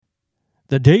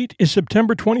The date is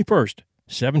September 21st,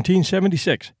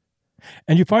 1776,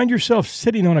 and you find yourself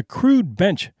sitting on a crude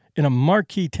bench in a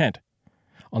marquee tent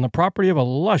on the property of a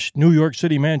lush New York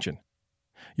City mansion.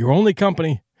 Your only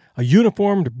company, a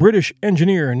uniformed British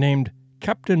engineer named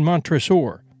Captain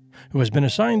Montresor, who has been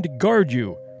assigned to guard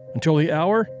you until the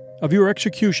hour of your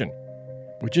execution,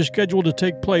 which is scheduled to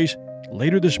take place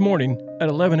later this morning at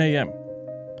 11 a.m.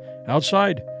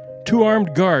 Outside, 2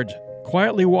 armed guards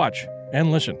quietly watch and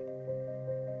listen.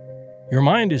 Your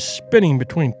mind is spinning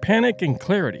between panic and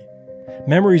clarity,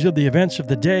 memories of the events of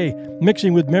the day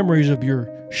mixing with memories of your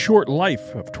short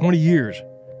life of 20 years.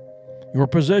 Your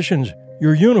possessions,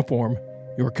 your uniform,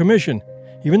 your commission,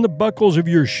 even the buckles of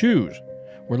your shoes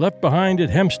were left behind at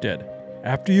Hempstead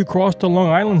after you crossed the Long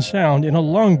Island Sound in a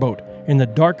longboat in the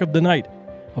dark of the night,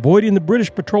 avoiding the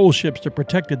British patrol ships that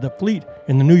protected the fleet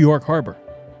in the New York harbor.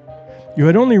 You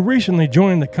had only recently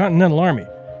joined the Continental Army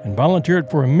and volunteered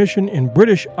for a mission in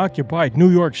British-occupied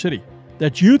New York City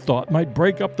that you thought might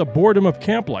break up the boredom of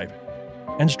camp life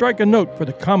and strike a note for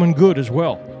the common good as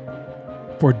well.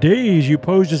 For days you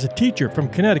posed as a teacher from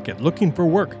Connecticut looking for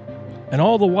work, and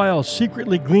all the while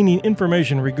secretly gleaning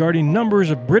information regarding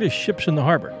numbers of British ships in the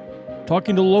harbor,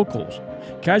 talking to locals,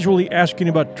 casually asking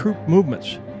about troop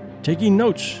movements, taking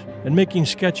notes, and making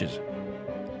sketches.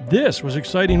 This was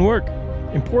exciting work,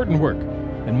 important work,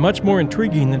 and much more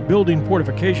intriguing than building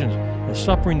fortifications and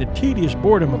suffering the tedious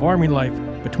boredom of Army life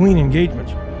between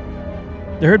engagements.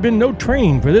 There had been no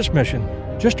training for this mission,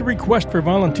 just a request for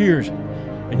volunteers,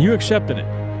 and you accepted it,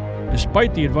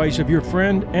 despite the advice of your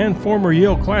friend and former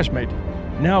Yale classmate,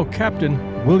 now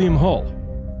Captain William Hull.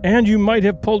 And you might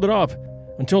have pulled it off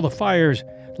until the fires,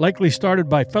 likely started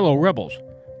by fellow rebels,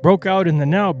 broke out in the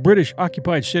now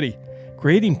British-occupied city,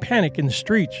 creating panic in the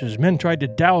streets as men tried to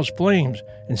douse flames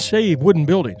and save wooden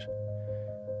buildings.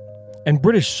 And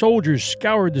British soldiers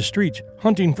scoured the streets,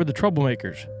 hunting for the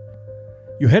troublemakers.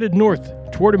 You headed north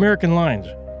toward American lines,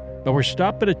 but were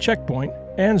stopped at a checkpoint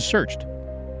and searched.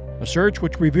 A search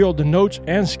which revealed the notes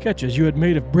and sketches you had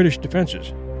made of British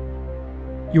defenses.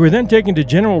 You were then taken to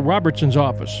General Robertson's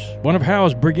office, one of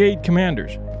Howe's brigade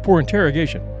commanders, for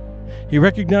interrogation. He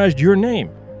recognized your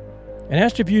name and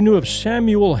asked if you knew of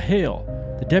Samuel Hale,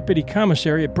 the deputy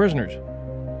commissary at prisoners.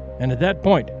 And at that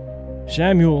point,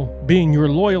 Samuel being your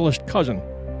loyalist cousin,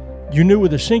 you knew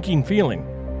with a sinking feeling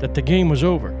that the game was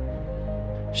over.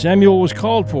 Samuel was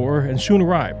called for and soon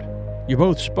arrived. You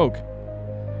both spoke.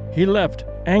 He left,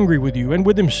 angry with you and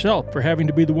with himself for having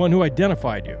to be the one who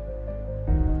identified you.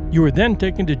 You were then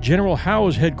taken to General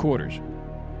Howe's headquarters.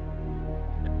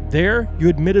 There you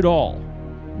admitted all,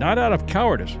 not out of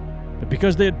cowardice, but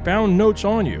because they had found notes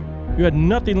on you. You had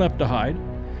nothing left to hide,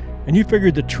 and you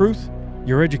figured the truth,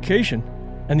 your education,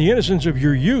 and the innocence of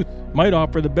your youth might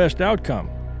offer the best outcome.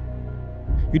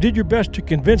 You did your best to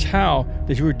convince Howe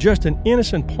that you were just an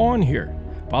innocent pawn here,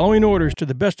 following orders to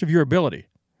the best of your ability,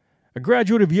 a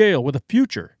graduate of Yale with a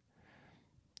future.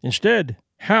 Instead,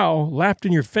 Howe laughed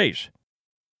in your face,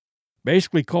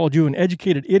 basically called you an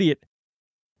educated idiot,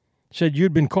 said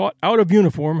you'd been caught out of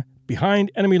uniform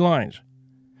behind enemy lines,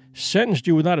 sentenced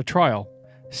you without a trial,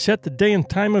 set the day and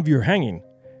time of your hanging,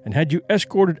 and had you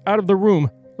escorted out of the room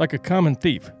like a common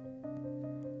thief.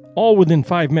 All within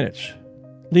 5 minutes,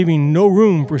 leaving no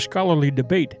room for scholarly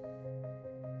debate.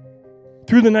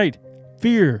 Through the night,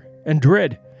 fear and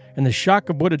dread and the shock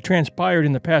of what had transpired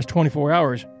in the past 24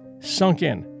 hours sunk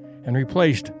in and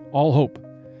replaced all hope.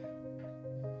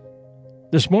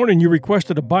 This morning you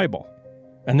requested a Bible,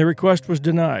 and the request was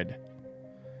denied.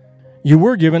 You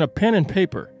were given a pen and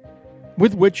paper,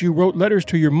 with which you wrote letters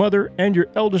to your mother and your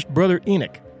eldest brother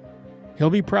Enoch. He'll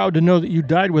be proud to know that you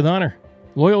died with honor,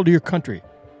 loyal to your country,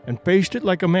 and faced it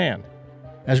like a man,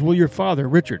 as will your father,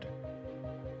 Richard.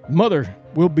 Mother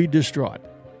will be distraught.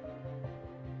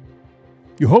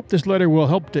 You hope this letter will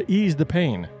help to ease the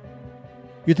pain.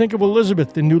 You think of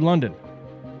Elizabeth in New London.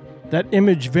 That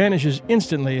image vanishes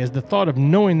instantly as the thought of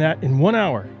knowing that in 1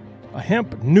 hour, a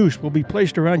hemp noose will be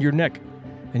placed around your neck,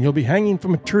 and you'll be hanging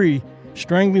from a tree,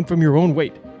 strangling from your own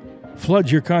weight,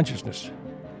 floods your consciousness.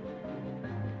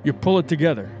 You pull it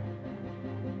together.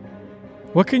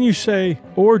 What can you say,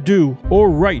 or do, or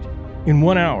write in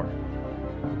 1 hour?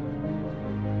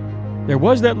 There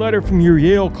was that letter from your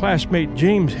Yale classmate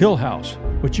James Hillhouse,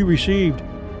 which you received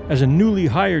as a newly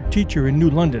hired teacher in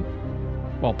New London,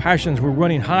 while passions were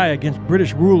running high against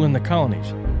British rule in the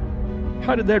colonies.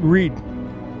 How did that read?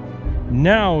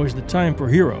 Now is the time for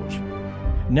heroes.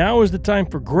 Now is the time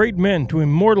for great men to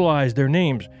immortalize their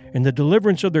names in the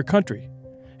deliverance of their country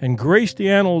and grace the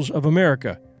annals of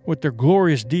America with their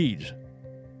glorious deeds.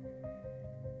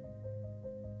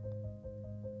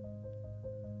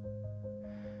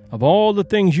 Of all the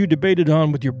things you debated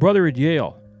on with your brother at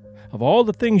Yale, of all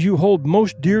the things you hold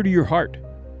most dear to your heart,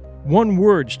 one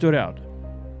word stood out: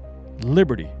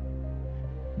 liberty.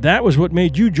 That was what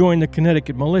made you join the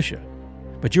Connecticut militia,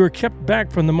 but you were kept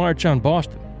back from the march on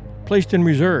Boston, placed in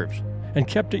reserves, and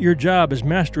kept at your job as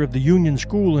master of the Union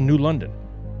School in New London,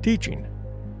 teaching.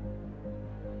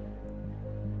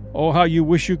 Oh, how you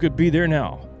wish you could be there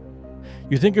now.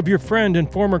 You think of your friend and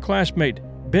former classmate,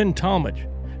 Ben Talmadge,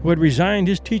 who had resigned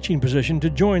his teaching position to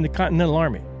join the Continental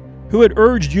Army, who had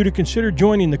urged you to consider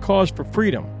joining the cause for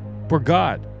freedom, for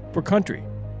God, for country,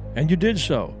 and you did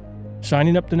so,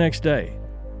 signing up the next day.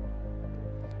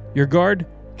 Your guard,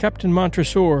 Captain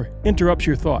Montresor, interrupts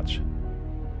your thoughts.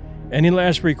 Any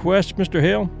last requests, Mr.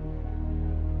 Hale?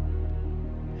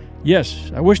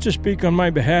 Yes, I wish to speak on my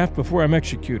behalf before I'm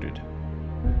executed.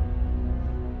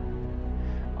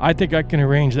 I think I can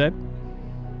arrange that.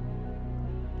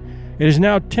 It is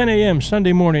now 10 a.m.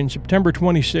 Sunday morning, September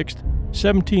 26th,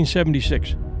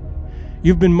 1776.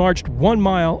 You've been marched 1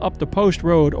 mile up the post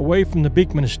road away from the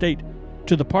Beekman estate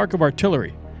to the Park of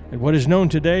Artillery at what is known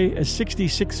today as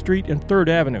 66th Street and 3rd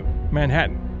Avenue,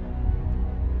 Manhattan.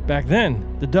 Back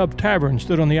then, the Dove Tavern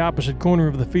stood on the opposite corner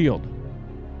of the field.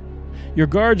 Your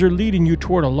guards are leading you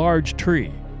toward a large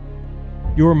tree.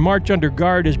 Your march under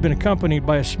guard has been accompanied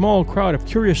by a small crowd of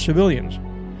curious civilians,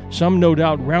 some no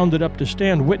doubt rounded up to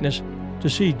stand witness to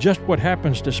see just what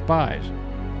happens to spies.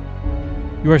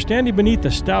 You are standing beneath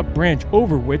a stout branch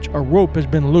over which a rope has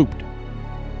been looped.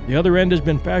 The other end has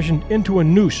been fashioned into a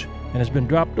noose and has been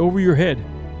dropped over your head.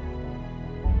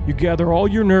 You gather all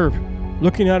your nerve,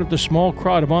 looking out at the small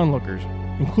crowd of onlookers,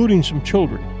 including some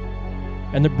children,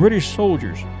 and the British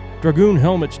soldiers, dragoon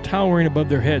helmets towering above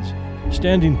their heads,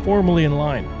 standing formally in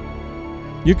line.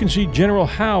 You can see General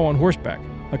Howe on horseback,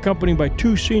 accompanied by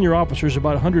 2 senior officers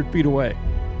about 100 feet away,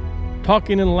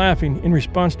 talking and laughing in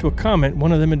response to a comment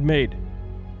one of them had made.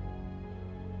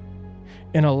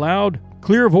 In a loud,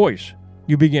 clear voice,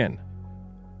 you begin.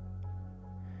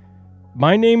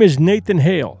 My name is Nathan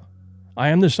Hale. I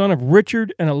am the son of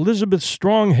Richard and Elizabeth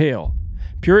Strong Hale,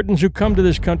 Puritans who come to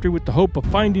this country with the hope of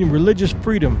finding religious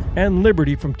freedom and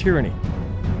liberty from tyranny.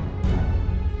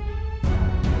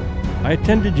 I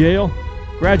attended Yale,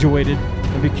 graduated,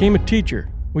 and became a teacher,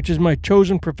 which is my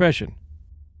chosen profession.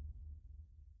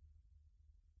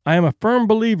 I am a firm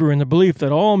believer in the belief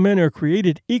that all men are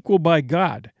created equal by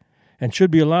God and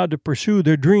should be allowed to pursue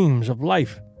their dreams of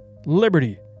life,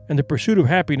 liberty, and the pursuit of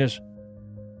happiness,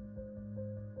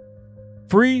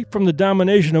 free from the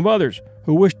domination of others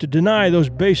who wish to deny those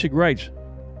basic rights.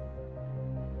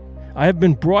 I have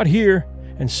been brought here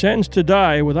and sentenced to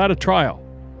die without a trial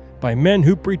by men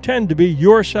who pretend to be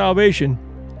your salvation,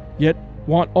 yet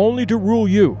want only to rule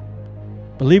you,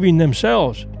 believing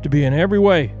themselves to be in every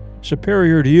way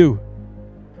superior to you.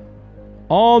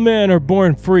 All men are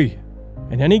born free,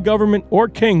 and any government or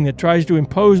king that tries to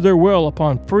impose their will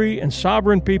upon free and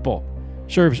sovereign people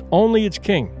serves only its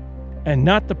king, and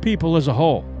not the people as a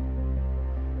whole.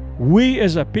 We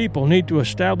as a people need to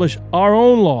establish our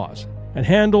own laws and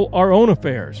handle our own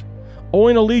affairs,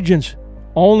 owing allegiance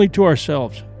only to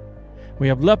ourselves. We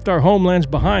have left our homelands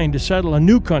behind to settle a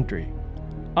new country,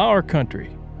 our country.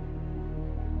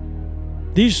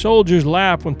 These soldiers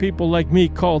laugh when people like me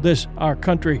call this our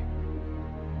country.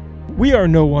 We are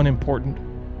no one important,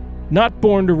 not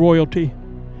born to royalty,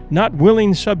 not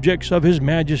willing subjects of His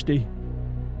Majesty.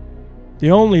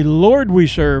 The only Lord we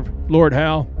serve, Lord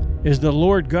Howe, is the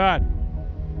Lord God.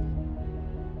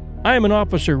 I am an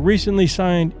officer recently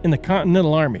signed in the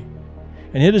Continental Army,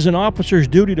 and it is an officer's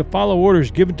duty to follow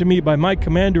orders given to me by my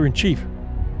commander-in-chief,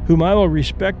 whom I will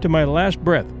respect to my last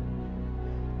breath.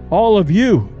 All of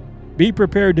you, be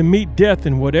prepared to meet death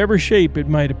in whatever shape it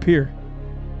might appear.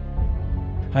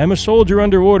 I am a soldier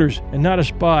under orders and not a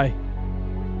spy.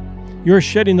 You are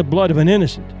shedding the blood of an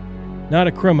innocent, not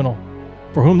a criminal,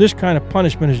 for whom this kind of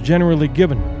punishment is generally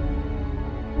given.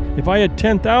 If I had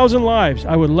 10,000 lives,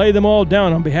 I would lay them all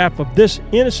down on behalf of this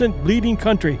innocent, bleeding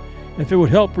country if it would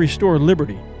help restore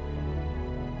liberty.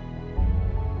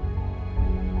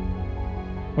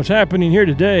 What's happening here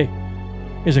today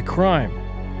is a crime.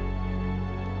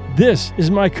 This is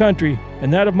my country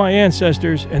and that of my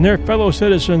ancestors and their fellow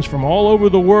citizens from all over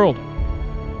the world.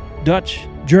 Dutch,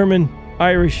 German,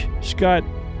 Irish, Scot,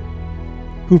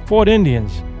 who fought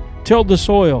Indians, tilled the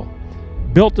soil,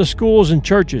 built the schools and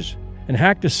churches, and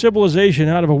hacked a civilization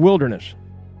out of a wilderness.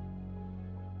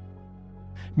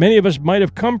 Many of us might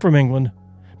have come from England,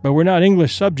 but we're not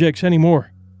English subjects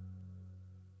anymore.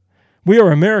 We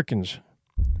are Americans,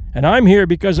 and I'm here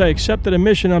because I accepted a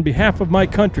mission on behalf of my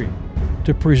country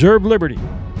to preserve liberty.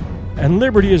 And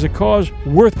liberty is a cause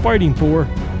worth fighting for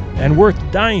and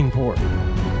worth dying for.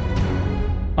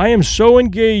 I am so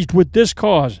engaged with this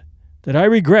cause that I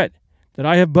regret that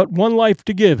I have but one life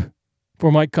to give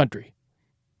for my country.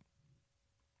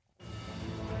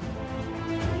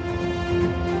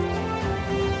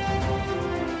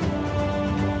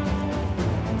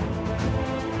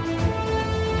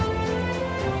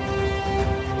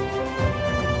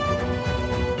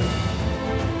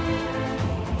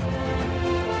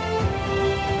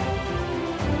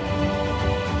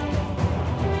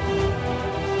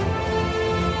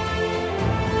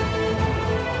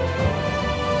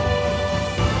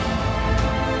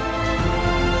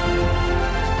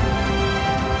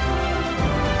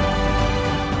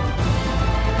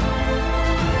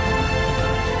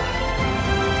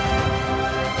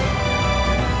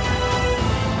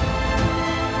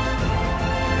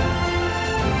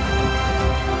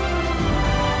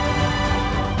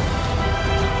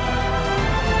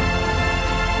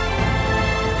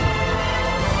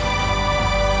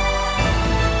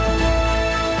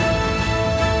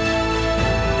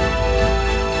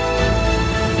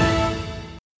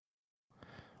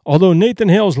 Although Nathan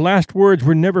Hale's last words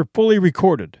were never fully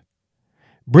recorded,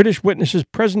 British witnesses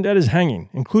present at his hanging,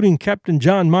 including Captain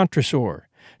John Montresor,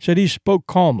 said he spoke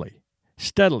calmly,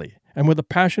 steadily, and with a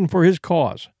passion for his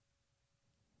cause.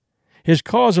 His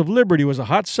cause of liberty was a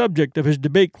hot subject of his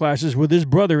debate classes with his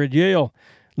brother at Yale,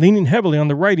 leaning heavily on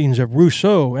the writings of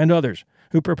Rousseau and others,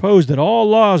 who proposed that all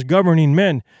laws governing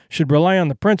men should rely on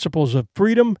the principles of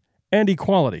freedom and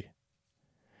equality.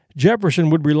 Jefferson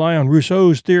would rely on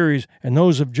Rousseau's theories and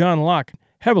those of John Locke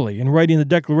heavily in writing the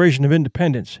Declaration of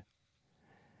Independence.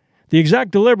 The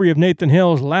exact delivery of Nathan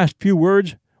Hale's last few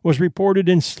words was reported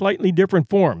in slightly different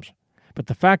forms, but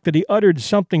the fact that he uttered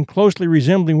something closely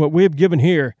resembling what we have given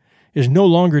here is no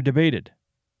longer debated.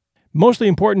 Mostly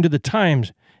important to the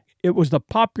times, it was the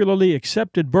popularly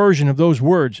accepted version of those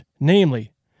words,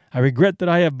 namely, "I regret that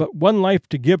I have but one life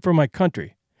to give for my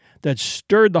country," that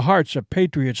stirred the hearts of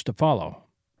patriots to follow.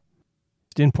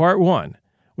 In Part 1,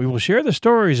 we will share the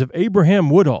stories of Abraham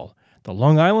Woodhull, the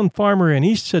Long Island farmer in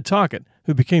East Setauket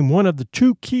who became one of the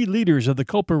two key leaders of the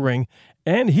Culper Ring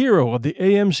and hero of the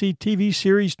AMC TV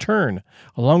series Turn,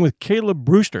 along with Caleb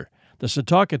Brewster, the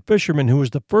Setauket fisherman who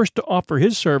was the first to offer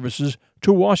his services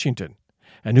to Washington,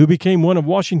 and who became one of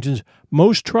Washington's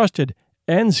most trusted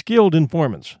and skilled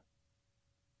informants.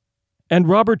 And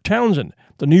Robert Townsend,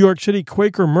 the New York City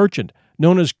Quaker merchant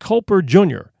known as Culper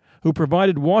Jr., who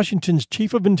provided Washington's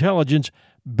chief of intelligence,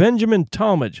 Benjamin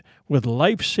Talmadge, with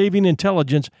life-saving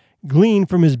intelligence gleaned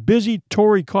from his busy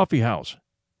Tory coffee house.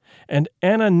 And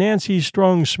Anna Nancy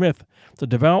Strong Smith, the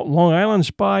devout Long Island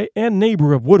spy and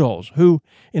neighbor of Woodhull's, who,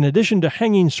 in addition to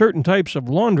hanging certain types of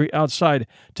laundry outside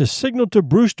to signal to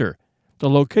Brewster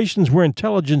the locations where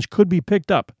intelligence could be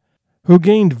picked up, who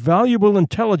gained valuable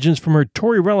intelligence from her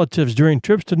Tory relatives during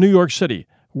trips to New York City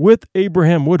with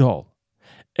Abraham Woodhull,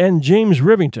 and James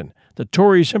Rivington, the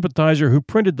Tory sympathizer who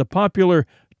printed the popular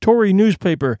Tory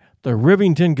newspaper, the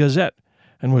Rivington Gazette,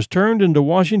 and was turned into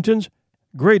Washington's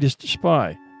greatest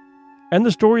spy, and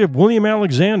the story of William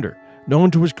Alexander,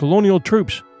 known to his colonial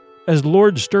troops as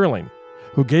Lord Stirling,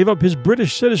 who gave up his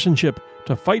British citizenship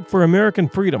to fight for American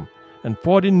freedom and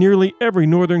fought in nearly every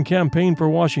northern campaign for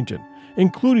Washington,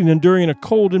 including enduring a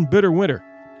cold and bitter winter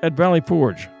at Valley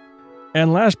Forge.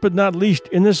 And last but not least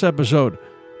in this episode,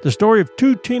 the story of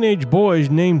two teenage boys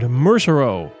named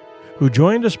Mercereau, who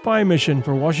joined a spy mission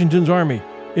for Washington's army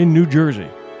in New Jersey,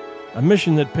 a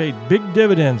mission that paid big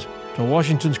dividends to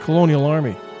Washington's colonial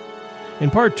army. In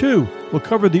Part 2, we'll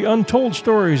cover the untold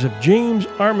stories of James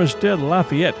Armistead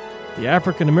Lafayette, the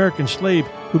African-American slave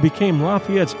who became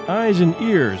Lafayette's eyes and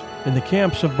ears in the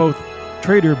camps of both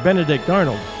Trader Benedict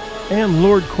Arnold and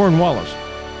Lord Cornwallis,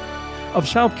 of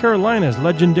South Carolina's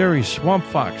legendary swamp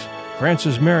fox,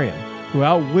 Francis Marion, who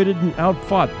outwitted and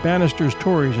outfought Bannister's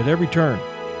Tories at every turn,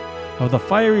 of the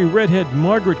fiery redhead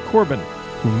Margaret Corbin,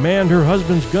 who manned her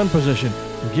husband's gun position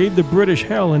and gave the British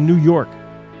hell in New York,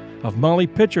 of Molly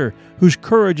Pitcher, whose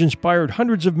courage inspired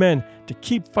hundreds of men to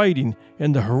keep fighting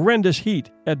in the horrendous heat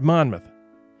at Monmouth,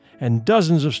 and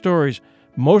dozens of stories,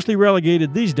 mostly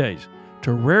relegated these days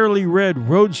to rarely read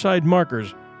roadside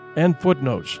markers and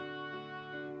footnotes.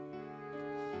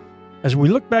 As we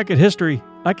look back at history,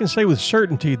 I can say with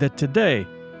certainty that today,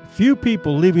 few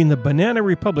people leaving the Banana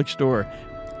Republic store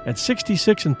at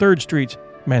 66 and 3rd Streets,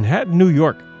 Manhattan, New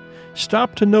York,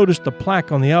 stop to notice the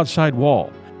plaque on the outside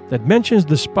wall that mentions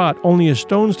the spot only a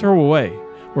stone's throw away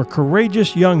where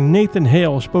courageous young Nathan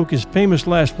Hale spoke his famous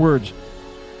last words,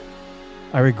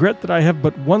 "I regret that I have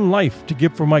but one life to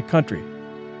give for my country,"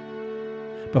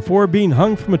 before being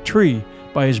hung from a tree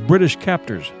by his British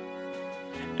captors.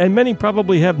 And many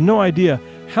probably have no idea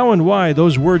how and why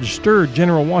those words stirred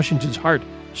General Washington's heart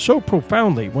so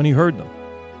profoundly when he heard them.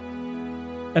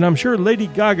 And I'm sure Lady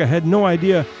Gaga had no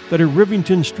idea that her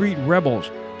Rivington Street rebels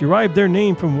derived their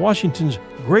name from Washington's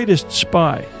greatest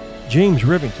spy, James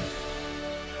Rivington.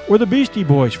 Or the Beastie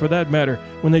Boys, for that matter,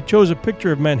 when they chose a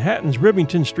picture of Manhattan's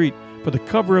Rivington Street for the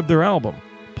cover of their album,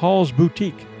 Paul's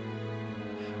Boutique.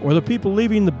 Or the people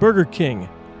leaving the Burger King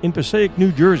in Passaic,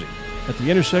 New Jersey, at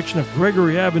the intersection of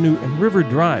Gregory Avenue and River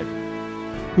Drive,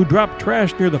 who dropped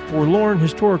trash near the forlorn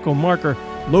historical marker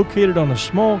located on a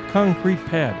small concrete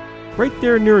pad, right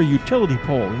there near a utility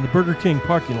pole in the Burger King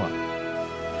parking lot.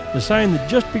 The sign that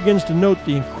just begins to note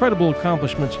the incredible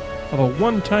accomplishments of a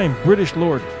one-time British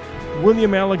lord,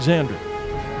 William Alexander,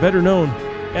 better known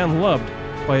and loved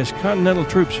by his continental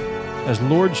troops as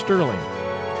Lord Stirling.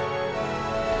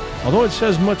 Although it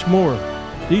says much more,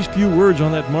 these few words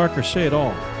on that marker say it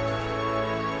all.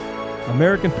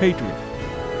 American patriot,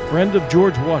 friend of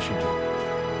George Washington.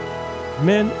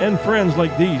 Men and friends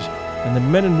like these, and the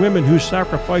men and women whose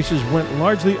sacrifices went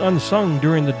largely unsung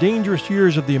during the dangerous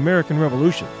years of the American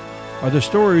Revolution, are the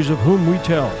stories of whom we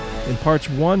tell in parts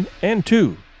 1 and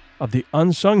 2 of the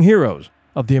Unsung Heroes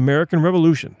of the American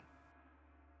Revolution.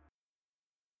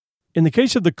 In the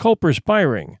case of the Culper spy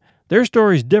ring, their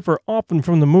stories differ often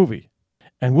from the movie,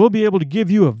 and we'll be able to give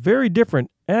you a very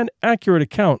different and accurate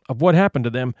account of what happened to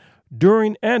them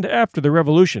during and after the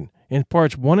Revolution in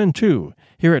parts 1 and 2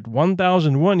 here at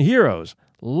 1001 Heroes,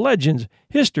 Legends,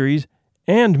 Histories,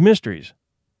 and Mysteries.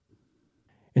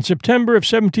 In September of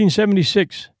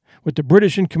 1776, with the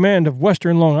British in command of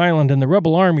western Long Island and the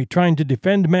rebel army trying to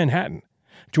defend Manhattan,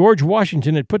 George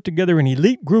Washington had put together an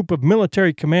elite group of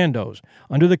military commandos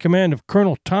under the command of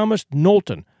Colonel Thomas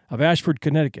Knowlton of Ashford,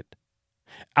 Connecticut,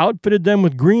 outfitted them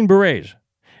with green berets,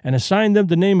 and assigned them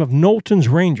the name of Knowlton's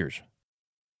Rangers.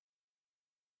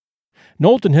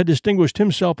 Knowlton had distinguished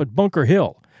himself at Bunker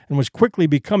Hill and was quickly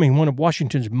becoming one of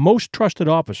Washington's most trusted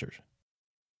officers.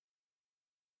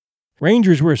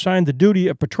 Rangers were assigned the duty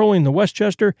of patrolling the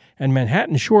Westchester and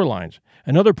Manhattan shorelines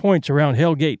and other points around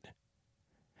Hale Gate.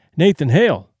 Nathan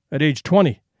Hale, at age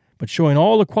 20, but showing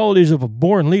all the qualities of a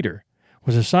born leader,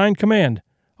 was assigned command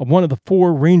of one of the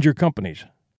 4 Ranger companies.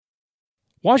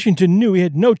 Washington knew he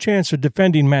had no chance of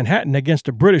defending Manhattan against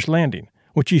a British landing,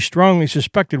 which he strongly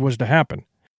suspected was to happen,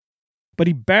 but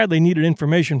he badly needed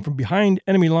information from behind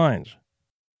enemy lines.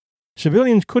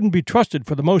 Civilians couldn't be trusted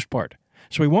for the most part,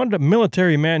 so he wanted a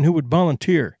military man who would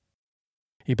volunteer.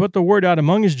 He put the word out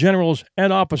among his generals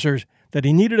and officers that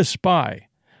he needed a spy,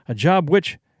 a job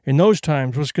which, in those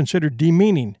times, was considered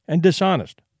demeaning and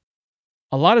dishonest.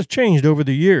 A lot has changed over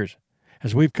the years,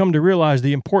 as we've come to realize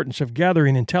the importance of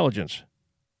gathering intelligence.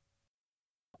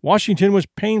 Washington was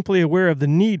painfully aware of the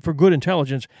need for good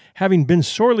intelligence, having been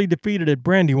sorely defeated at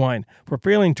Brandywine for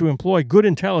failing to employ good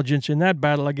intelligence in that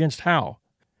battle against Howe,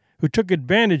 who took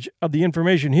advantage of the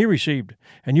information he received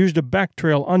and used a back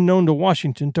trail unknown to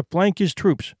Washington to flank his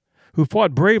troops, who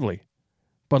fought bravely,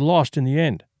 but lost in the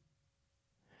end.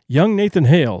 Young Nathan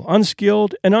Hale,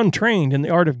 unskilled and untrained in the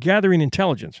art of gathering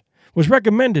intelligence, was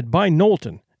recommended by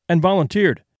Knowlton and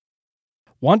volunteered,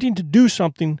 wanting to do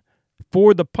something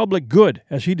for the public good,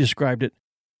 as he described it,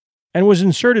 and was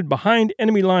inserted behind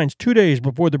enemy lines 2 days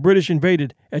before the British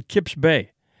invaded at Kips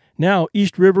Bay, now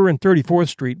East River and 34th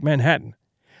Street, Manhattan,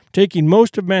 taking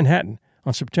most of Manhattan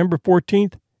on September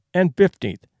 14th and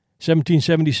 15th,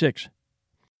 1776.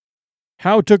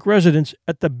 Howe took residence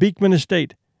at the Beekman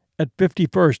Estate at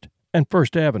 51st and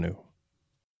 1st Avenue.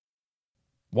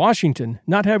 Washington,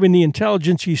 not having the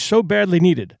intelligence he so badly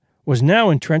needed, was now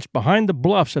entrenched behind the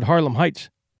bluffs at Harlem Heights.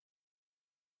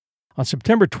 On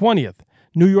September 20th,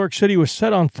 New York City was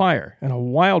set on fire and a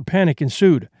wild panic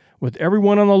ensued, with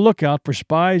everyone on the lookout for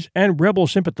spies and rebel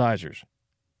sympathizers.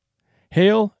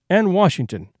 Hale and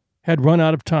Washington had run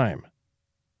out of time.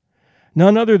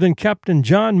 None other than Captain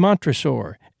John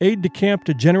Montresor, aide-de-camp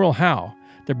to General Howe,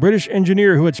 the British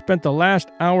engineer who had spent the last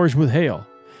hours with Hale,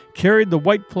 carried the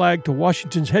white flag to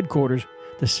Washington's headquarters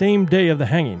the same day of the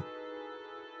hanging.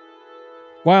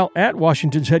 While at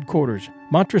Washington's headquarters,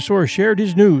 Montresor shared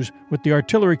his news with the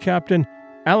artillery captain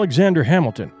Alexander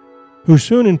Hamilton, who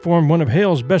soon informed one of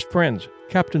Hale's best friends,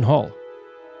 Captain Hull.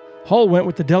 Hull went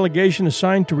with the delegation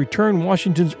assigned to return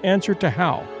Washington's answer to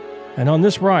Howe, and on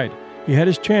this ride he had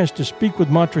his chance to speak with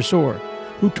Montresor,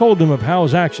 who told him of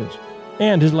Howe's actions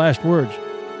and his last words.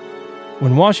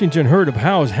 When Washington heard of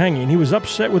Howe's hanging, he was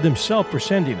upset with himself for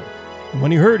sending him, and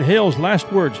when he heard Hale's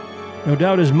last words, no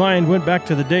doubt his mind went back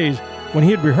to the days when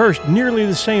he had rehearsed nearly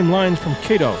the same lines from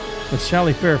Cato with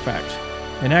Sally Fairfax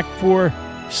in Act 4,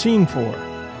 Scene 4,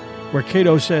 where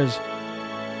Cato says,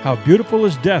 How beautiful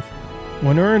is death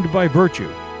when earned by virtue.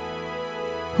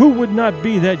 Who would not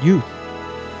be that youth?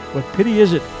 What pity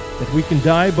is it that we can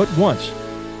die but once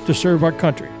to serve our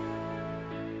country.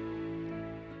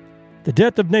 The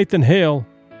death of Nathan Hale,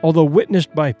 although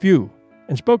witnessed by few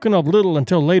and spoken of little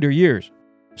until later years,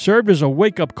 served as a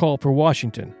wake-up call for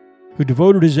Washington, who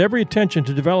devoted his every attention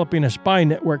to developing a spy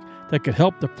network that could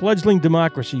help the fledgling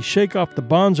democracy shake off the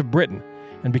bonds of Britain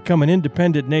and become an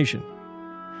independent nation.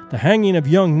 The hanging of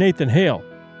young Nathan Hale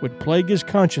would plague his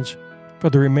conscience for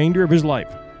the remainder of his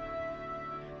life.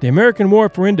 The American War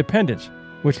for Independence,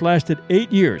 which lasted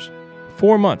 8 years,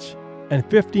 4 months, and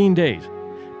 15 days,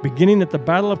 beginning at the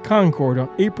Battle of Concord on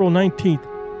April 19,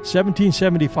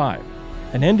 1775,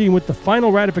 and ending with the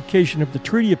final ratification of the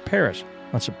Treaty of Paris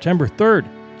on September 3,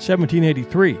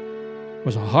 1783,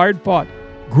 was a hard-fought,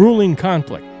 grueling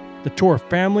conflict that tore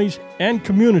families and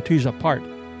communities apart,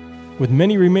 with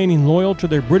many remaining loyal to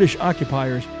their British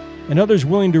occupiers and others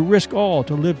willing to risk all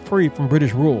to live free from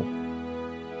British rule.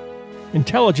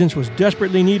 Intelligence was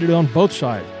desperately needed on both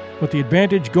sides, with the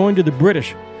advantage going to the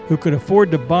British, who could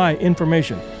afford to buy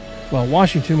information, while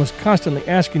Washington was constantly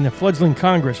asking the fledgling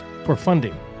Congress for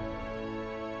funding.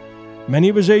 Many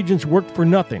of his agents worked for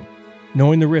nothing,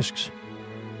 knowing the risks.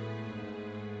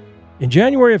 In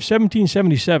January of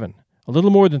 1777, a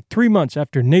little more than 3 months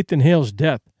after Nathan Hale's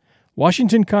death,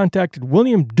 Washington contacted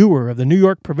William Dewar of the New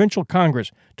York Provincial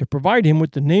Congress to provide him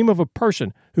with the name of a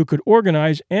person who could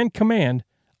organize and command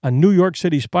a New York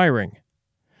City spy ring.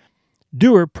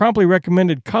 Dewar promptly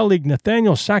recommended colleague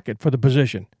Nathaniel Sackett for the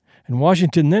position, and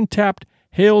Washington then tapped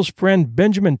Hale's friend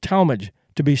Benjamin Talmadge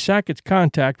to be Sackett's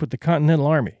contact with the Continental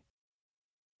Army.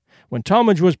 When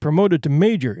Talmadge was promoted to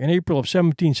major in April of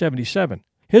 1777,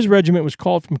 his regiment was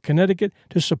called from Connecticut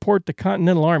to support the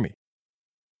Continental Army,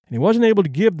 and he wasn't able to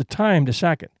give the time to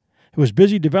Sackett, who was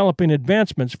busy developing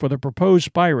advancements for the proposed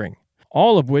spy ring,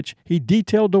 all of which he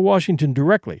detailed to Washington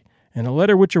directly in a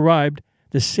letter which arrived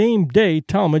the same day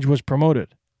Talmadge was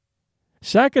promoted.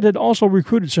 Sackett had also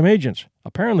recruited some agents,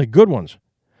 apparently good ones,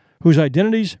 whose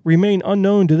identities remain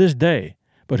unknown to this day,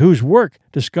 but whose work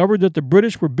discovered that the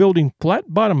British were building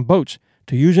flat-bottomed boats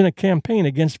to use in a campaign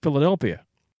against Philadelphia.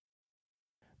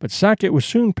 But Sackett was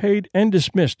soon paid and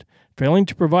dismissed, failing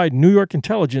to provide New York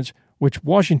intelligence which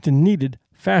Washington needed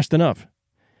fast enough.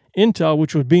 Intel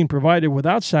which was being provided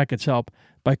without Sackett's help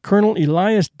by Colonel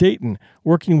Elias Dayton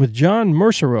working with John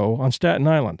Mercereau on Staten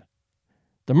Island.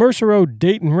 The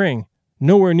Mercereau-Dayton ring,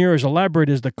 nowhere near as elaborate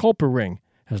as the Culper ring,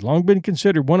 has long been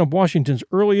considered one of Washington's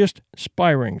earliest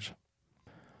spy rings.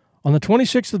 On the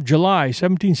 26th of July,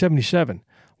 1777,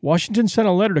 Washington sent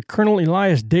a letter to Colonel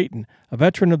Elias Dayton, a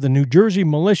veteran of the New Jersey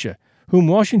militia, whom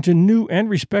Washington knew and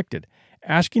respected,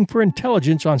 asking for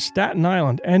intelligence on Staten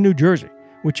Island and New Jersey,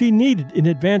 which he needed in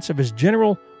advance of his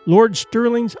General Lord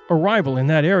Stirling's arrival in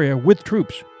that area with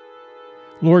troops.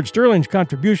 Lord Stirling's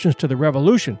contributions to the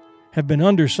Revolution have been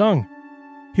undersung.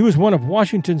 He was one of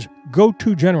Washington's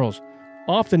go-to generals,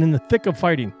 often in the thick of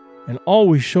fighting and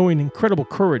always showing incredible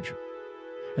courage.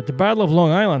 At the Battle of Long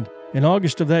Island in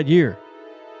August of that year,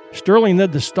 Stirling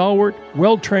led the stalwart,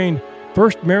 well-trained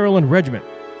 1st Maryland Regiment,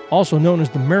 also known as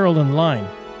the Maryland Line,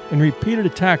 in repeated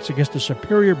attacks against a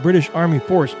superior British Army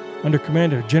force under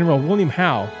command of General William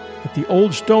Howe at the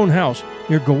Old Stone House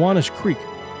near Gowanus Creek,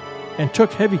 and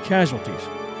took heavy casualties.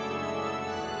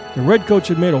 The Redcoats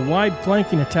had made a wide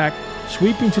flanking attack,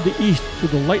 sweeping to the east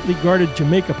through the lightly guarded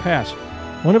Jamaica Pass,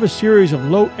 one of a series of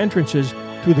low entrances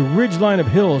through the ridge line of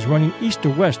hills running east to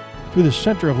west through the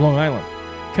center of Long Island,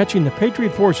 catching the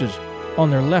Patriot forces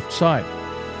on their left side.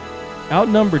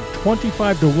 Outnumbered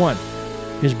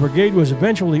 25-1, his brigade was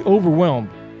eventually overwhelmed,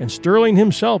 and Stirling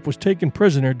himself was taken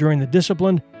prisoner during the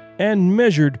disciplined and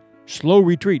measured slow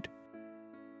retreat,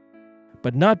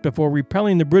 but not before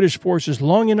repelling the British forces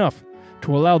long enough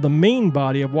to allow the main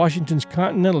body of Washington's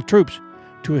Continental troops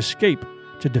to escape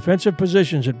to defensive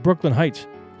positions at Brooklyn Heights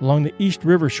along the East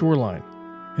River shoreline.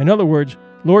 In other words,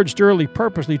 Lord Stirling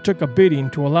purposely took a beating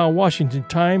to allow Washington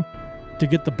time to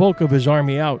get the bulk of his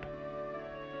army out.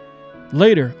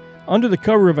 Later, under the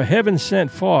cover of a heaven-sent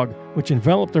fog which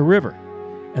enveloped the river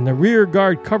and the rear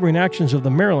guard covering actions of the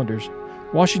Marylanders,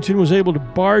 Washington was able to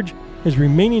barge his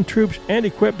remaining troops and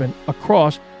equipment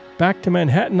across back to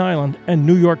Manhattan Island and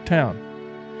New York Town.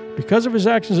 Because of his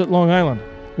actions at Long Island,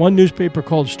 one newspaper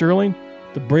called Stirling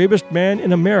the bravest man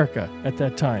in America at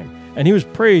that time, and he was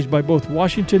praised by both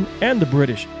Washington and the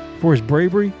British for his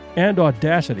bravery and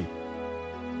audacity.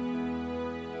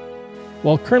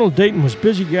 While Colonel Dayton was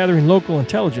busy gathering local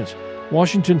intelligence,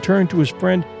 Washington turned to his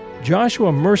friend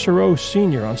Joshua Mercereau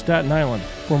Sr. on Staten Island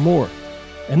for more.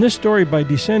 And this story by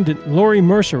descendant Laurie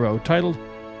Mercereau, titled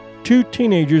two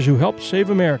teenagers who helped save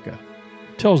America,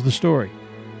 tells the story.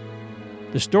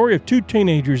 The story of two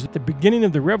teenagers at the beginning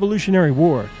of the Revolutionary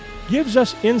War gives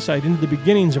us insight into the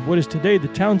beginnings of what is today the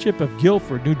township of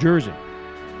Guilford, New Jersey.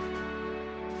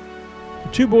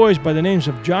 The two boys by the names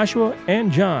of Joshua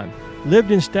and John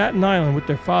lived in Staten Island with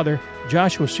their father,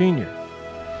 Joshua Sr.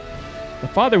 The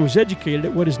father was educated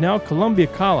at what is now Columbia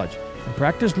College and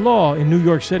practiced law in New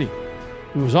York City.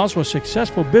 He was also a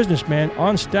successful businessman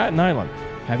on Staten Island,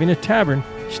 having a tavern,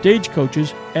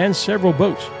 stagecoaches, and several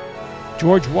boats.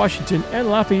 George Washington and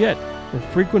Lafayette were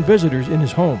frequent visitors in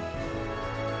his home.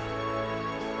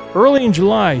 Early in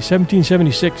July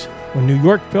 1776, when New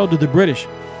York fell to the British,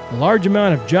 a large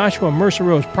amount of Joshua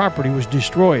Merceau's property was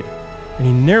destroyed, and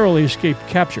he narrowly escaped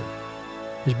capture.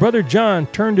 His brother John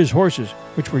turned his horses,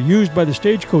 which were used by the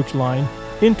stagecoach line,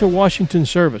 into Washington's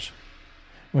service.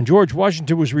 When George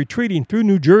Washington was retreating through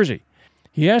New Jersey,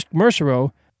 he asked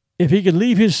Merceau if he could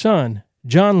leave his son,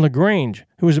 John LaGrange,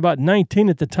 who was about 19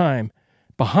 at the time,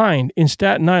 behind in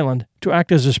Staten Island to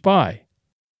act as a spy.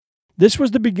 This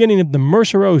was the beginning of the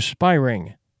Merceau spy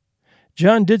ring.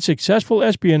 John did successful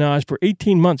espionage for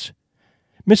 18 months.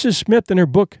 Mrs. Smith, in her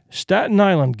book Staten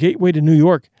Island, Gateway to New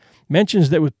York, mentions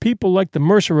that with people like the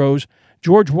Merceaus,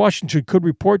 George Washington could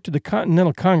report to the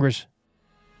Continental Congress,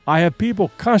 "I have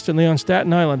people constantly on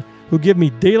Staten Island who give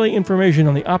me daily information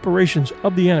on the operations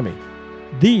of the enemy.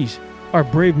 These are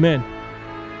brave men."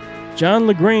 John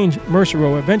LaGrange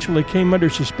Merceau eventually came under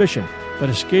suspicion, but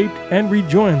escaped and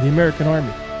rejoined the American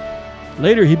Army.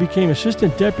 Later, he became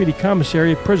Assistant Deputy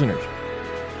Commissary of Prisoners.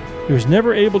 He was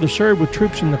never able to serve with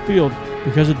troops in the field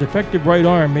because a defective right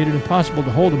arm made it impossible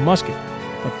to hold a musket,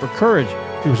 but for courage,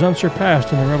 he was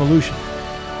unsurpassed in the Revolution.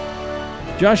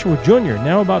 Joshua Jr.,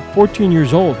 now about 14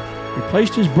 years old,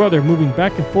 replaced his brother moving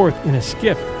back and forth in a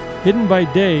skiff hidden by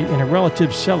day in a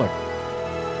relative's cellar.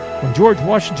 When George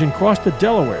Washington crossed the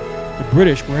Delaware, the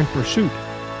British were in pursuit.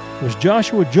 It was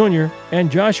Joshua Jr.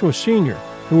 and Joshua Sr.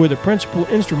 who were the principal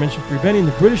instruments in preventing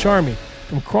the British Army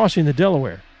from crossing the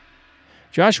Delaware.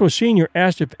 Joshua Sr.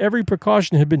 asked if every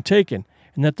precaution had been taken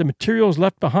and that the materials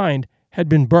left behind had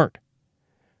been burnt.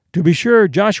 To be sure,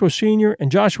 Joshua Sr.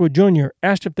 and Joshua Jr.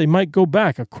 asked if they might go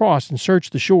back across and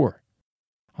search the shore.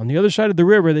 On the other side of the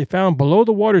river, they found below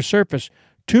the water's surface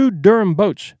 2 Durham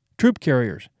boats, troop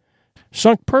carriers,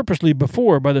 sunk purposely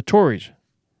before by the Tories,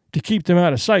 to keep them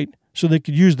out of sight so they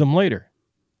could use them later.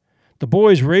 The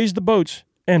boys raised the boats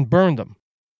and burned them.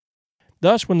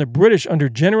 Thus, when the British under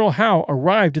General Howe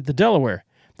arrived at the Delaware,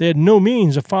 they had no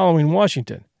means of following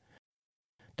Washington.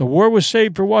 The war was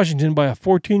saved for Washington by a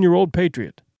 14-year-old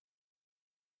patriot.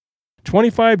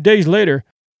 25 days later,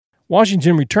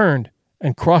 Washington returned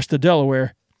and crossed the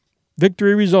Delaware.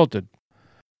 Victory resulted.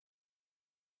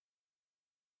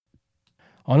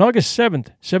 On August 7,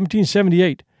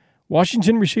 1778,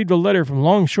 Washington received a letter from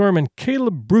longshoreman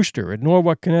Caleb Brewster at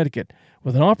Norwalk, Connecticut,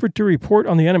 with an offer to report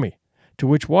on the enemy, to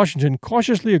which Washington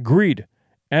cautiously agreed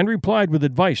and replied with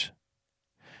advice.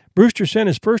 Brewster sent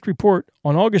his first report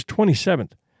on August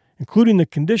 27th, including the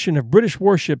condition of British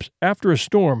warships after a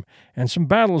storm and some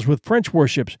battles with French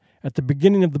warships at the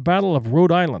beginning of the Battle of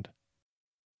Rhode Island.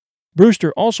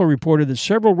 Brewster also reported that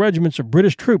several regiments of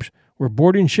British troops were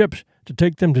boarding ships to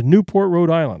take them to Newport,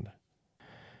 Rhode Island.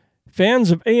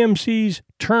 Fans of AMC's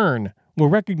Turn will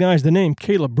recognize the name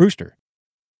Caleb Brewster.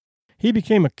 He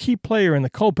became a key player in the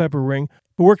Culpeper Ring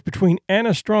who worked between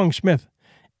Anna Strong Smith,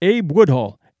 Abe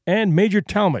Woodhull, and Major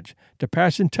Talmadge to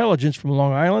pass intelligence from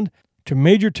Long Island to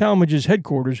Major Talmadge's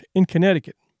headquarters in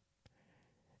Connecticut.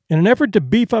 In an effort to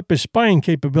beef up his spying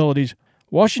capabilities,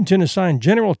 Washington assigned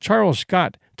General Charles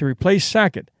Scott to replace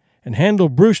Sackett and handle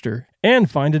Brewster and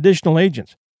find additional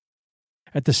agents,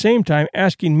 at the same time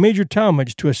asking Major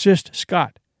Talmadge to assist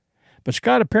Scott. But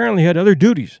Scott apparently had other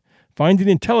duties, finding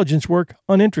intelligence work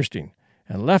uninteresting,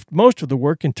 and left most of the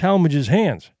work in Talmadge's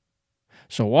hands.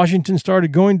 So Washington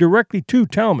started going directly to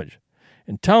Talmadge,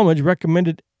 and Talmadge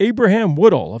recommended Abraham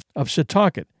Woodhull of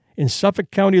Setauket in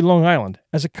Suffolk County, Long Island,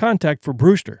 as a contact for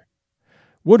Brewster.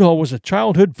 Woodhull was a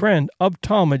childhood friend of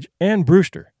Talmadge and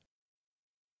Brewster.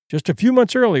 Just a few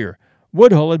months earlier,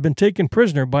 Woodhull had been taken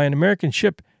prisoner by an American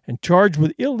ship and charged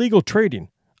with illegal trading,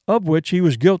 of which he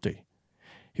was guilty.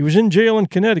 He was in jail in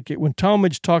Connecticut when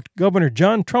Talmadge talked Governor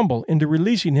John Trumbull into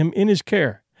releasing him in his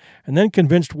care, and then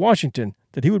convinced Washington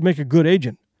that he would make a good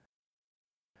agent.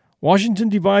 Washington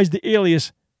devised the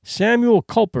alias Samuel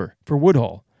Culper for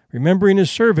Woodhull, remembering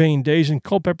his surveying days in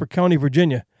Culpeper County,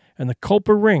 Virginia, and the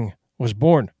Culper Ring was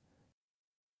born.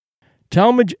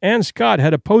 Talmadge and Scott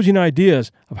had opposing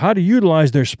ideas of how to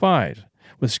utilize their spies,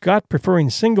 with Scott preferring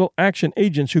single-action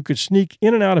agents who could sneak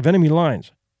in and out of enemy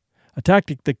lines. a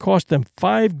tactic that cost them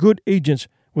 5 good agents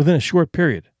within a short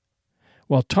period,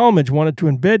 while Talmadge wanted to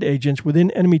embed agents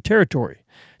within enemy territory,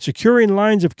 securing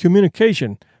lines of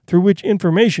communication through which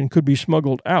information could be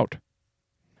smuggled out.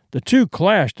 The two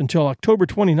clashed until October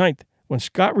 29th, when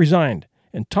Scott resigned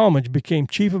and Talmadge became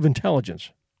chief of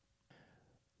intelligence.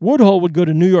 Woodhull would go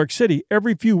to New York City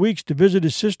every few weeks to visit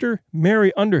his sister,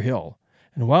 Mary Underhill,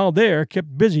 and while there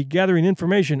kept busy gathering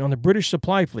information on the British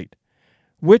supply fleet,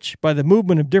 which, by the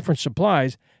movement of different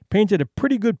supplies, painted a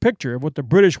pretty good picture of what the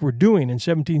British were doing in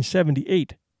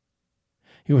 1778.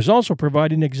 He was also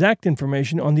providing exact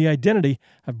information on the identity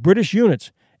of British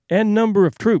units and number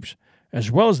of troops, as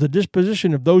well as the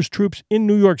disposition of those troops in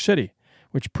New York City,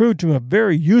 which proved to him a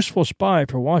very useful spy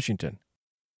for Washington.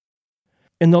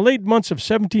 In the late months of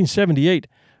 1778,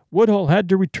 Woodhull had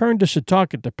to return to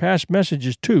Setauket to pass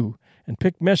messages to and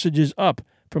pick messages up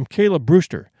from Caleb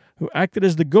Brewster, who acted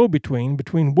as the go-between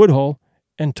between Woodhull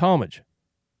and Talmadge.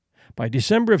 By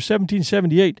December of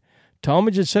 1778,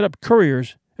 Talmadge had set up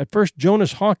couriers, at first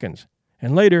Jonas Hawkins,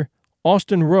 and later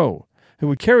Austin Rowe, who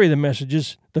would carry the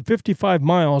messages the 55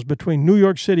 miles between New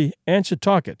York City and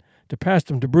Setauket to pass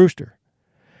them to Brewster.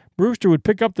 Brewster would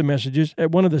pick up the messages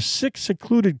at one of the 6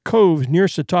 secluded coves near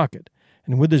Setauket,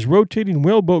 and with his rotating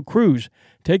whaleboat crews,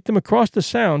 take them across the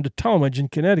Sound to Talmadge in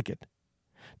Connecticut.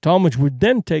 Talmadge would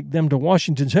then take them to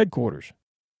Washington's headquarters.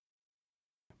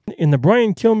 In the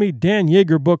Brian Kilmeade Dan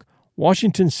Yeager book,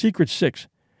 Washington's Secret Six,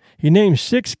 he names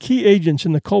 6 key agents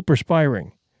in the Culper spy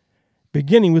ring,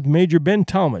 beginning with Major Ben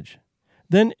Talmadge,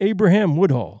 then Abraham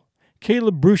Woodhull,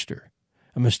 Caleb Brewster,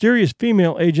 a mysterious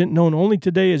female agent known only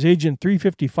today as Agent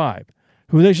 355,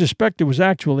 who they suspected was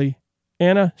actually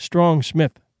Anna Strong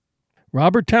Smith,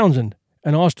 Robert Townsend,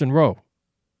 and Austin Rowe.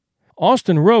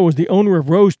 Austin Rowe was the owner of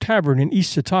Rowe's Tavern in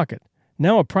East Setauket,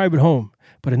 now a private home,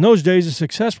 but in those days a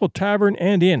successful tavern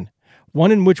and inn,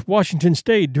 one in which Washington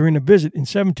stayed during a visit in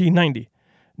 1790,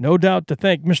 no doubt to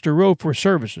thank Mr. Rowe for his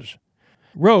services.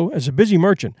 Rowe, as a busy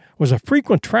merchant, was a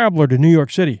frequent traveler to New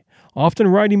York City, often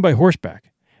riding by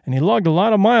horseback, and he logged a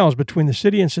lot of miles between the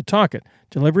city and Setauket,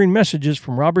 delivering messages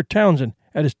from Robert Townsend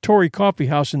at his Tory coffee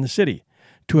house in the city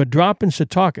to a drop in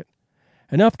Setauket,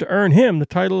 enough to earn him the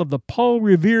title of the Paul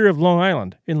Revere of Long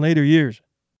Island in later years.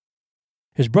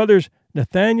 His brothers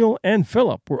Nathaniel and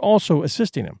Philip were also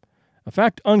assisting him, a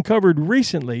fact uncovered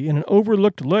recently in an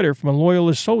overlooked letter from a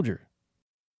Loyalist soldier.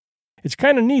 It's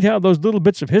kind of neat how those little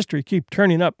bits of history keep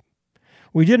turning up.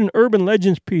 We did an urban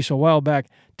legends piece a while back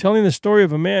telling the story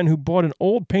of a man who bought an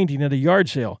old painting at a yard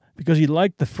sale because he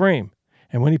liked the frame,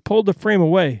 and when he pulled the frame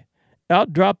away,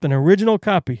 out dropped an original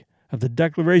copy of the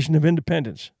Declaration of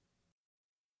Independence.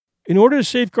 In order to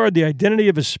safeguard the identity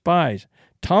of his spies,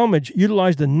 Talmadge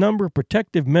utilized a number of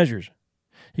protective measures.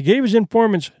 He gave his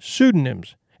informants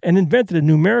pseudonyms and invented a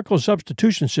numerical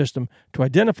substitution system to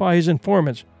identify his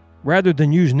informants rather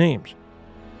than use names.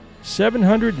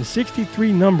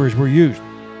 763 numbers were used,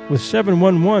 with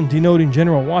 711 denoting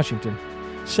General Washington,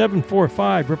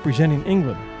 745 representing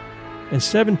England, and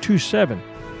 727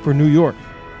 for New York.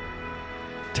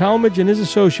 Talmadge and his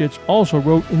associates also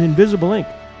wrote in invisible ink.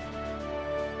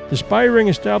 The spy ring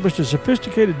established a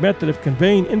sophisticated method of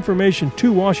conveying information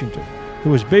to Washington, who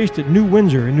was based at New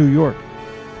Windsor in New York.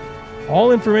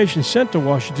 All information sent to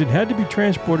Washington had to be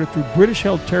transported through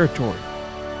British-held territory.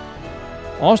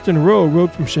 Austin Rowe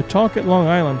rode from Setauket, Long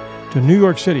Island, to New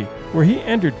York City, where he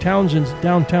entered Townsend's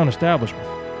downtown establishment.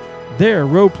 There,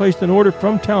 Rowe placed an order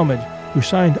from Talmadge, who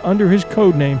signed under his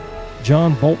code name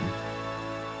John Bolton.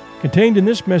 Contained in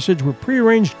this message were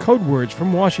prearranged code words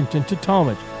from Washington to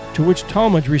Talmadge, to which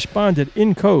Talmadge responded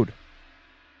in code.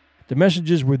 The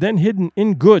messages were then hidden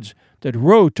in goods that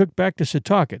Rowe took back to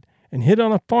Setauket and hid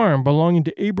on a farm belonging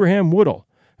to Abraham Woodhull,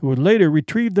 who would later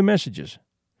retrieve the messages.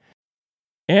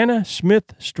 Anna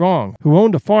Smith Strong, who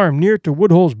owned a farm near to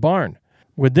Woodhull's barn,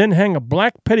 would then hang a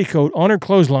black petticoat on her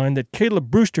clothesline that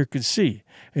Caleb Brewster could see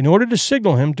in order to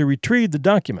signal him to retrieve the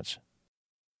documents.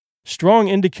 Strong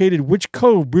indicated which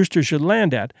cove Brewster should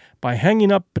land at by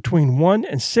hanging up between 1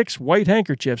 and 6 white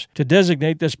handkerchiefs to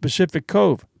designate the specific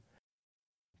cove.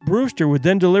 Brewster would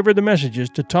then deliver the messages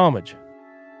to Talmadge.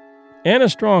 Anna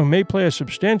Strong may play a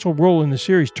substantial role in the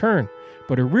series' turn,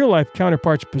 but her real-life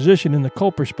counterpart's position in the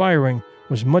Culper spy ring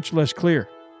was much less clear.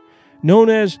 Known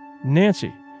as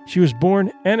Nancy, she was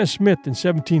born Anna Smith in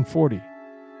 1740.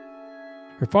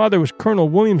 Her father was Colonel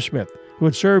William Smith, who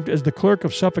had served as the clerk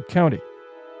of Suffolk County.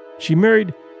 She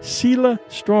married Selah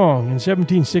Strong in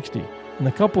 1760, and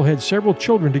the couple had several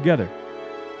children together.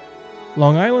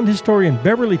 Long Island historian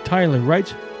Beverly Tyler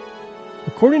writes,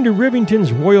 according to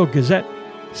Rivington's Royal Gazette,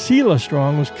 Selah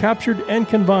Strong was captured and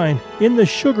confined in the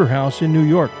Sugar House in New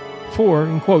York for,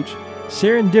 in quotes,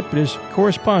 serendipitous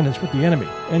correspondence with the enemy,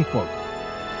 end quote.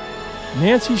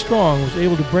 Nancy Strong was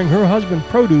able to bring her husband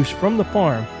produce from the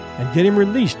farm and get him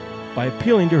released by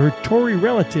appealing to her Tory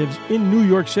relatives in New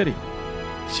York City.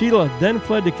 Sheila then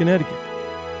fled to Connecticut.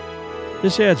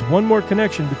 This adds one more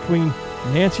connection between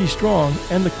Nancy Strong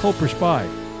and the Culper spy.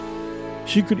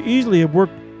 She could easily have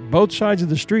worked both sides of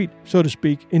the street, so to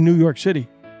speak, in New York City.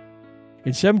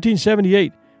 In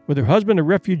 1778, with her husband a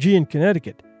refugee in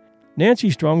Connecticut, Nancy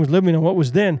Strong was living on what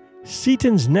was then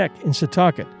Seaton's Neck in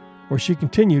Setauket, where she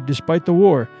continued, despite the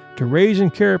war, to raise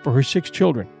and care for her 6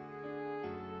 children.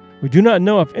 We do not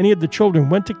know if any of the children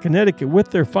went to Connecticut with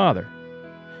their father.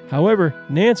 However,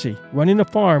 Nancy, running a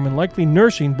farm and likely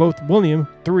nursing both William,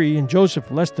 3, and Joseph,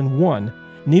 less than 1,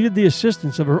 needed the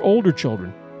assistance of her older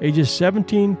children, ages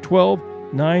 17, 12,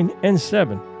 9, and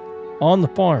 7, on the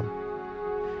farm.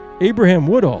 Abraham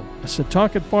Woodhull, a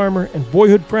Setauket farmer and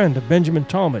boyhood friend of Benjamin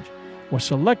Talmadge, was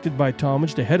selected by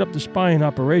Talmadge to head up the spying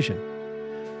operation.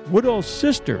 Woodhull's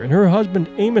sister and her husband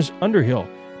Amos Underhill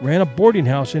ran a boarding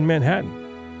house in Manhattan.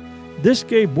 This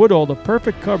gave Woodhull the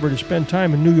perfect cover to spend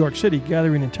time in New York City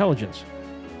gathering intelligence.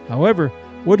 However,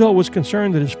 Woodhull was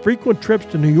concerned that his frequent trips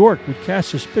to New York would cast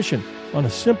suspicion on a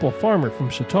simple farmer from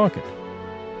Setauket.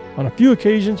 On a few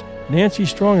occasions, Nancy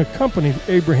Strong accompanied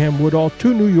Abraham Woodhull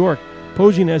to New York,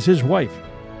 posing as his wife.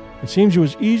 It seems it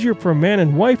was easier for a man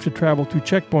and wife to travel through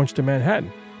checkpoints to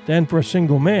Manhattan than for a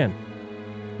single man.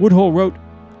 Woodhull wrote,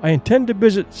 "I intend to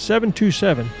visit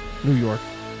 727, New York,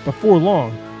 before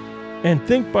long, and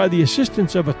think by the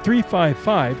assistance of a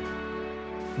 355,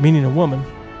 meaning a woman,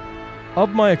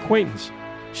 of my acquaintance,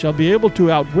 shall be able to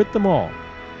outwit them all."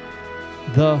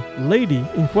 The lady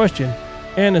in question,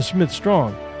 Anna Smith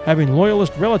Strong, having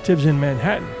loyalist relatives in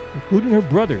Manhattan, including her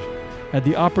brothers, had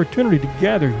the opportunity to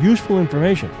gather useful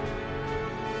information.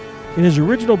 In his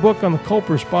original book on the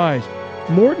Culper spies,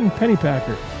 Morton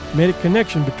Pennypacker made a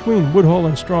connection between Woodhull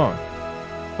and Strong.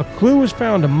 A clue was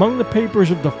found among the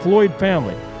papers of the Floyd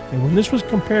family, and when this was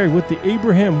compared with the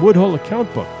Abraham Woodhull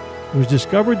account book, it was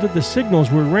discovered that the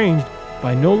signals were arranged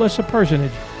by no less a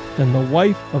personage than the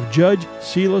wife of Judge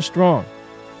Sheila Strong.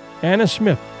 Anna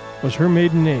Smith was her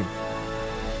maiden name.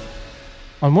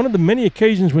 On one of the many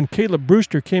occasions when Caleb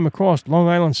Brewster came across Long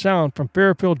Island Sound from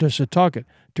Fairfield to Setauket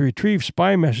to retrieve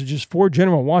spy messages for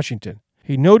General Washington,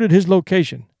 he noted his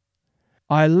location.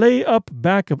 "I lay up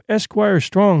back of Esquire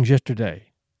Strong's yesterday."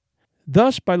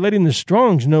 Thus, by letting the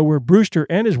Strongs know where Brewster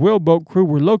and his whaleboat crew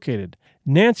were located,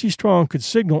 Nancy Strong could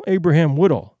signal Abraham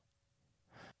Woodhull.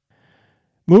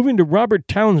 Moving to Robert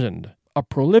Townsend, a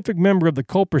prolific member of the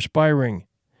Culper spy ring.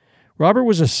 Robert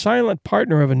was a silent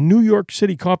partner of a New York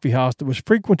City coffee house that was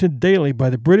frequented daily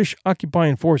by the British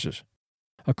occupying forces,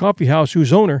 a coffee house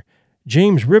whose owner,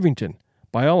 James Rivington,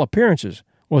 by all appearances,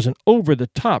 was an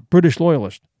over-the-top British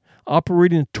loyalist,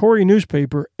 operating a Tory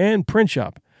newspaper and print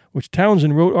shop, which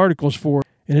Townsend wrote articles for,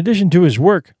 in addition to his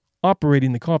work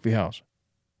operating the coffee house.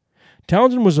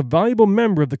 Townsend was a valuable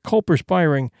member of the Culper spy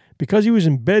ring because he was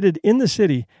embedded in the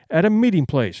city at a meeting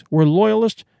place where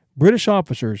loyalists, British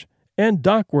officers, and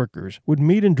dock workers would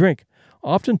meet and drink,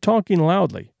 often talking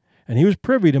loudly, and he was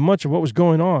privy to much of what was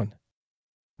going on.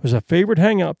 It was a favorite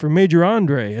hangout for Major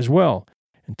Andre as well,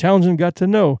 and Townsend got to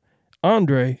know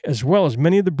Andre as well as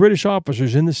many of the British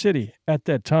officers in the city at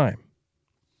that time.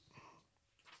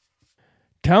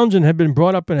 Townsend had been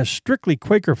brought up in a strictly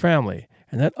Quaker family,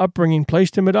 and that upbringing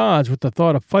placed him at odds with the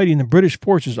thought of fighting the British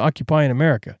forces occupying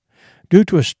America, due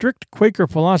to a strict Quaker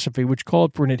philosophy which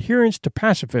called for an adherence to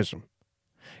pacifism.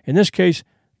 In this case,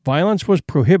 violence was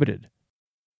prohibited.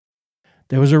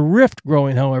 There was a rift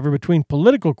growing, however, between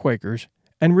political Quakers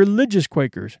and religious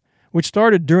Quakers, which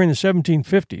started during the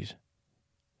 1750s.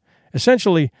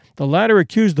 Essentially, the latter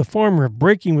accused the former of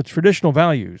breaking with traditional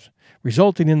values,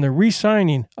 resulting in the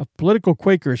re-signing of political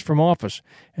Quakers from office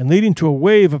and leading to a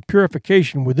wave of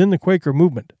purification within the Quaker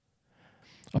movement.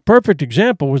 A perfect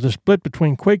example was the split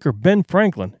between Quaker Ben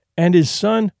Franklin and his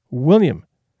son William,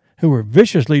 who were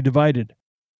viciously divided.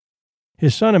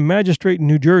 His son, a magistrate in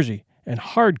New Jersey and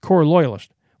hardcore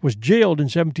loyalist, was jailed in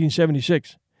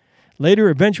 1776, later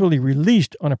eventually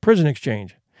released on a prison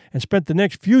exchange, and spent the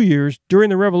next few years during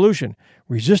the Revolution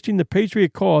resisting the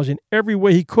Patriot cause in every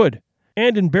way he could,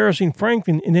 and embarrassing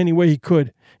Franklin in any way he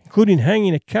could, including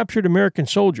hanging a captured American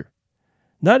soldier.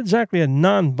 Not exactly a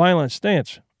non-violent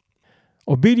stance.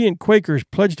 Obedient Quakers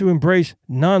pledged to embrace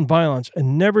non-violence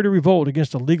and never to revolt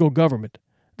against a legal government.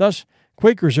 Thus,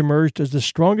 Quakers emerged as the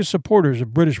strongest supporters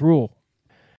of British rule.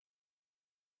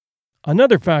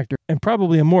 Another factor, and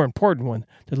probably a more important one,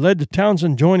 that led to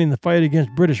Townsend joining the fight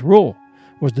against British rule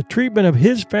was the treatment of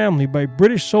his family by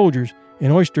British soldiers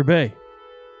in Oyster Bay.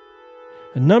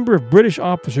 a number of British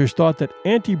officers thought that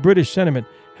anti-British sentiment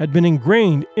had been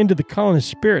ingrained into the colonist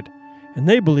spirit, and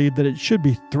they believed that it should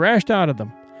be thrashed out of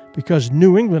them because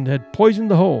New England had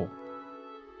poisoned the whole.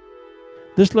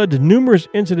 This led to numerous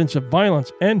incidents of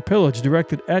violence and pillage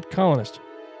directed at colonists.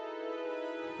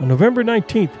 On November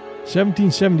 19,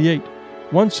 1778,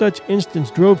 one such instance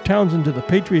drove Townsend to the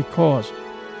Patriot cause.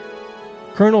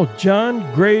 Colonel John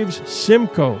Graves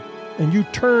Simcoe, and you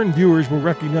Turn viewers will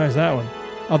recognize that one,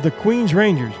 of the Queen's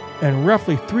Rangers, and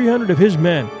roughly 300 of his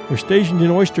men were stationed in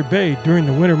Oyster Bay during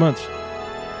the winter months.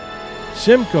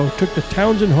 Simcoe took the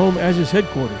Townsend home as his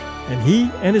headquarters, and he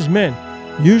and his men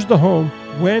used the home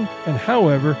when and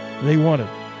however they wanted.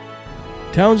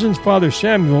 Townsend's father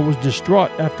Samuel was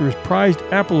distraught after his prized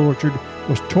apple orchard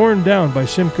was torn down by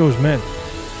Simcoe's men.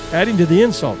 Adding to the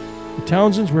insult, the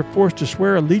Townsends were forced to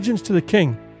swear allegiance to the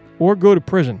king or go to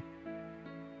prison.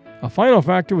 A final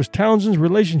factor was Townsend's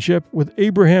relationship with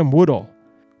Abraham Woodhull.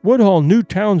 Woodhull knew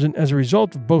Townsend as a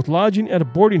result of both lodging at a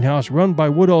boarding house run by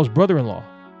Woodhull's brother-in-law.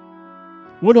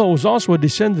 Woodhull was also a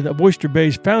descendant of Oyster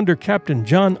Bay's founder Captain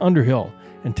John Underhill,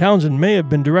 and Townsend may have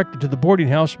been directed to the boarding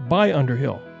house by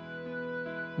Underhill.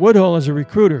 Woodhull as a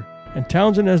recruiter and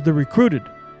Townsend as the recruited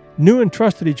knew and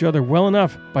trusted each other well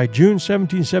enough by June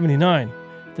 1779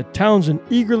 that Townsend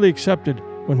eagerly accepted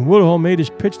when Woodhull made his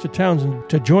pitch to Townsend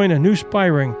to join a new spy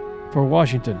ring for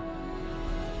Washington.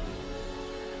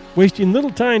 Wasting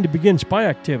little time to begin spy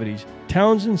activities,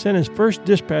 Townsend sent his first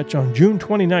dispatch on June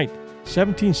 29,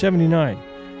 1779,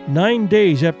 9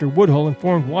 days after Woodhull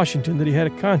informed Washington that he had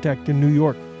a contact in New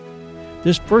York.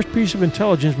 This first piece of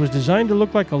intelligence was designed to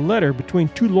look like a letter between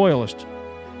two loyalists.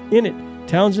 In it,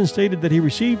 Townsend stated that he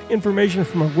received information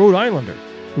from a Rhode Islander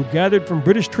who gathered from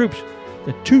British troops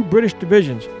that 2 British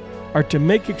divisions are to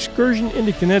make excursion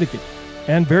into Connecticut,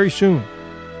 and very soon.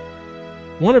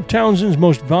 One of Townsend's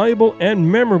most valuable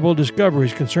and memorable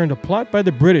discoveries concerned a plot by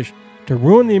the British to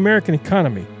ruin the American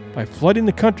economy by flooding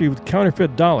the country with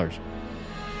counterfeit dollars.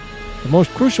 The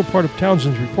most crucial part of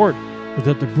Townsend's report was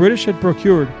that the British had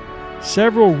procured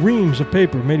several reams of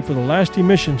paper made for the last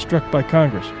emission struck by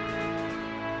Congress.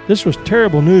 This was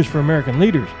terrible news for American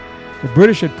leaders. The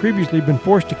British had previously been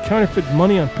forced to counterfeit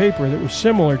money on paper that was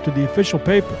similar to the official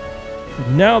paper, but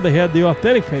now they had the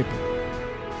authentic paper.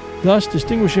 Thus,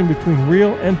 distinguishing between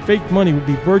real and fake money would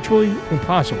be virtually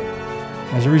impossible.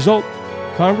 As a result,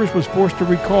 Congress was forced to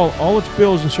recall all its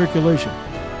bills in circulation,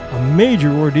 a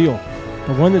major ordeal,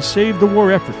 but one that saved the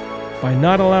war effort by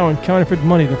not allowing counterfeit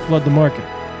money to flood the market.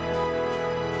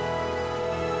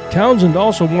 Townsend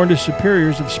also warned his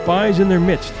superiors of spies in their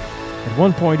midst. At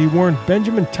one point, he warned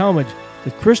Benjamin Talmadge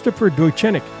that Christopher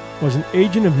Doichenik was an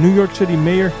agent of New York City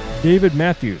Mayor David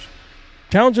Matthews.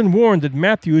 Townsend warned that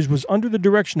Matthews was under the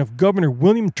direction of Governor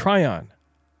William Tryon.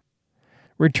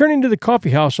 Returning to the coffee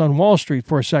house on Wall Street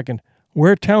for a second,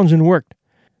 where Townsend worked,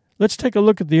 let's take a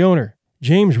look at the owner,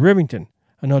 James Rivington,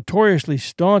 a notoriously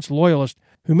staunch loyalist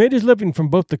who made his living from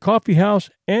both the coffee house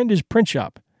and his print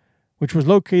shop, which was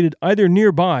located either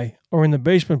nearby or in the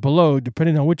basement below,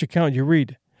 depending on which account you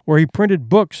read, where he printed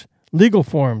books, legal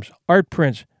forms, art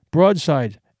prints,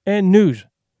 broadsides, and news.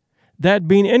 That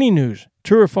being any news,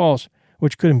 true or false,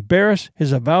 which could embarrass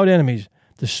his avowed enemies,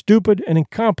 the stupid and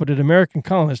incompetent American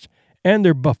colonists, and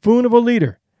their buffoon of a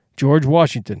leader, George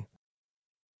Washington.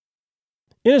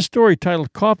 In a story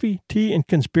titled Coffee, Tea, and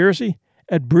Conspiracy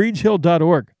at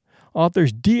breedshill.org,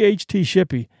 authors D.H.T.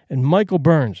 Shippey and Michael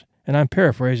Burns, and I'm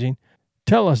paraphrasing,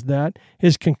 tell us that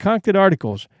his concocted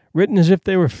articles, written as if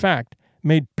they were fact,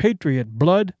 made patriot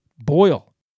blood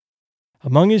boil.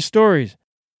 Among his stories,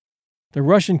 the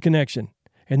Russian connection.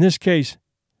 In this case,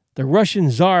 the Russian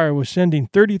Tsar was sending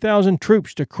 30,000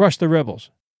 troops to crush the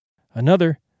rebels.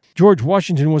 Another, George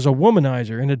Washington was a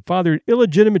womanizer and had fathered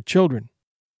illegitimate children.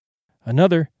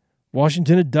 Another,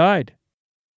 Washington had died.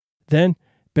 Then,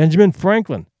 Benjamin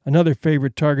Franklin, another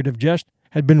favorite target of jest,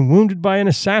 had been wounded by an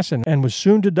assassin and was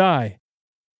soon to die.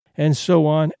 And so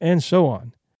on and so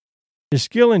on. His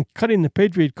skill in cutting the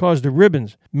patriot cause to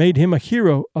ribbons made him a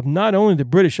hero of not only the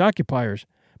British occupiers,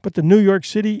 but the New York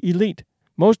City elite,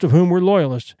 most of whom were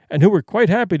loyalists and who were quite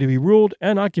happy to be ruled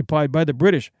and occupied by the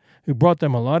British, who brought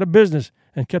them a lot of business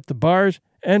and kept the bars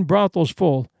and brothels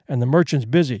full and the merchants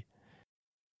busy.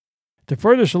 To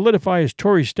further solidify his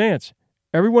Tory stance,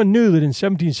 everyone knew that in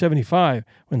 1775,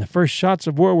 when the first shots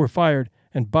of war were fired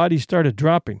and bodies started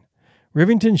dropping,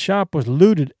 Rivington's shop was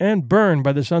looted and burned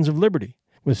by the Sons of Liberty,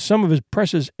 with some of his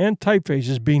presses and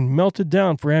typefaces being melted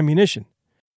down for ammunition.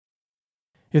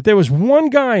 If there was one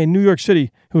guy in New York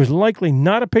City who was likely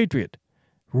not a patriot,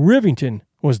 Rivington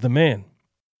was the man.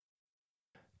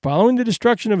 Following the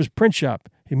destruction of his print shop,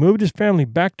 he moved his family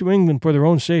back to England for their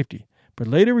own safety, but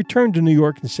later returned to New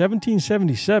York in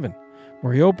 1777,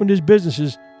 where he opened his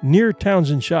businesses near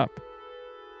Townsend's shop.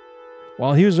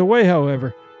 While he was away,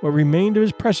 however, what remained of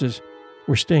his presses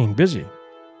were staying busy.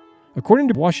 According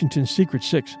to Washington's Secret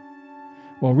Six,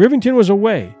 while Rivington was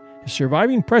away, his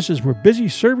surviving presses were busy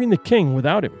serving the king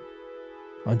without him.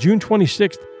 On June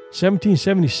 26,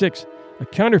 1776, a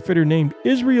counterfeiter named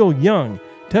Israel Young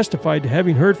testified to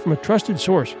having heard from a trusted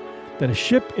source that a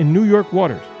ship in New York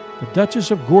waters, the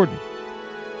Duchess of Gordon,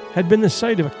 had been the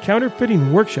site of a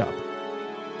counterfeiting workshop.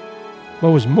 What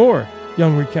was more,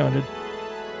 Young recounted,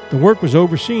 the work was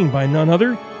overseen by none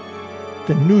other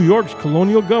than New York's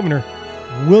colonial governor,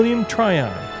 William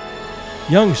Tryon.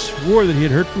 Young swore that he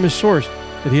had heard from his source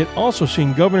that he had also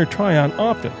seen Governor Tryon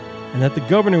often, and that the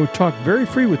governor would talk very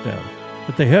free with them,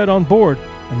 that they had on board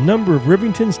a number of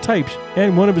Rivington's types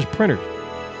and one of his printers.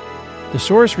 The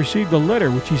source received a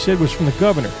letter which he said was from the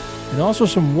governor, and also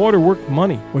some waterwork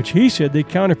money, which he said they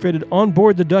counterfeited on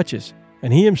board the Duchess,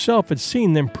 and he himself had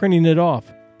seen them printing it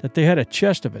off, that they had a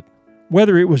chest of it.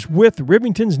 Whether it was with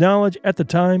Rivington's knowledge at the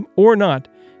time or not,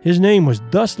 his name was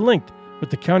thus linked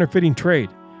with the counterfeiting trade,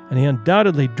 and he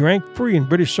undoubtedly drank free in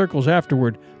British circles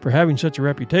afterward for having such a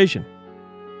reputation.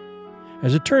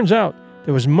 As it turns out,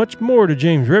 there was much more to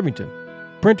James Rivington,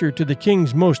 printer to the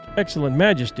King's Most Excellent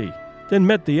Majesty, than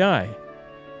met the eye.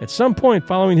 At some point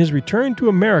following his return to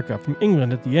America from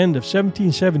England at the end of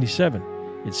 1777,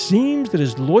 it seems that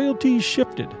his loyalties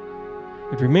shifted.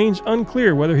 It remains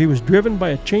unclear whether he was driven by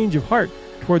a change of heart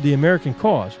toward the American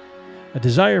cause, a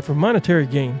desire for monetary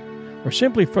gain, or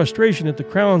simply frustration at the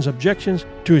Crown's objections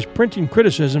to his printing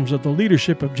criticisms of the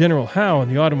leadership of General Howe in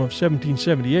the autumn of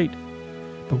 1778.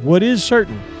 But what is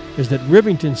certain is that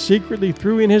Rivington secretly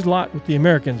threw in his lot with the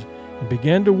Americans and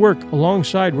began to work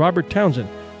alongside Robert Townsend,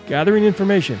 gathering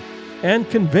information and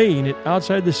conveying it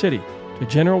outside the city to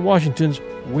General Washington's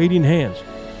waiting hands.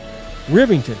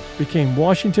 Rivington became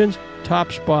Washington's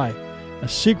top spy, a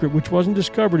secret which wasn't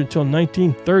discovered until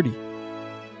 1930.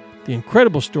 The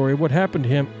incredible story of what happened to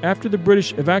him after the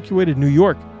British evacuated New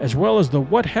York, as well as the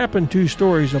what happened to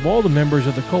stories of all the members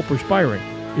of the Culper spy ring,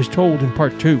 is told in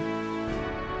Part 2.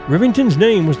 Rivington's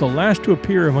name was the last to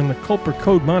appear among the Culper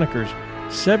Code monikers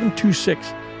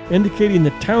 726, indicating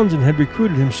that Townsend had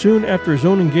recruited him soon after his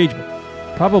own engagement,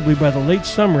 probably by the late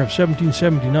summer of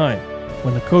 1779,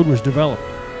 when the code was developed.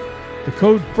 The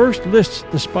code first lists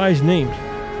the spies' names,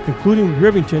 concluding with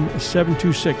Rivington as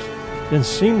 726, then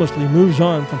seamlessly moves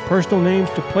on from personal names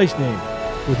to place names,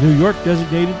 with New York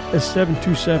designated as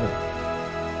 727.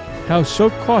 How so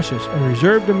cautious and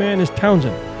reserved a man as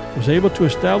Townsend was able to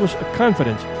establish a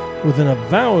confidence with an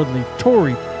avowedly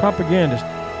Tory propagandist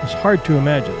is hard to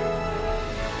imagine.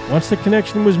 Once the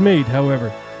connection was made,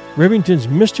 however, Rivington's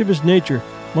mischievous nature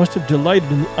must have delighted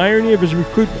in the irony of his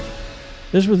recruitment.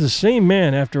 This was the same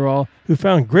man, after all, who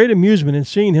found great amusement in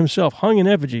seeing himself hung in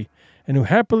effigy, and who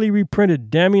happily reprinted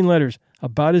damning letters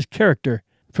about his character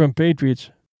from patriots.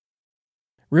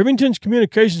 Rivington's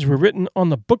communications were written on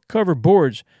the book cover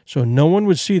boards so no one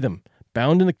would see them,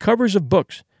 bound in the covers of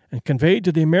books, and conveyed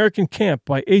to the American camp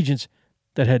by agents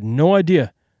that had no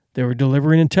idea they were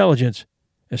delivering intelligence,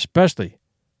 especially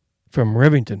from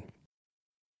Rivington.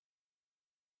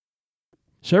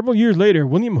 Several years later,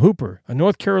 William Hooper, a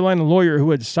North Carolina lawyer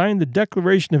who had signed the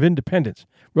Declaration of Independence,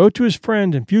 wrote to his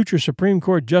friend and future Supreme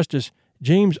Court Justice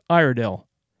James Iredell,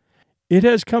 "It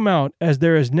has come out, as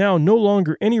there is now no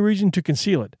longer any reason to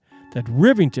conceal it, that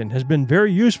Rivington has been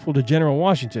very useful to General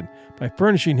Washington by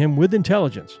furnishing him with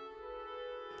intelligence.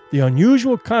 The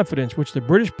unusual confidence which the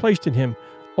British placed in him,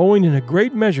 owing in a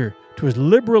great measure to his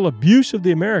liberal abuse of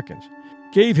the Americans,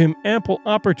 gave him ample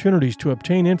opportunities to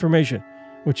obtain information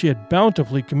which he had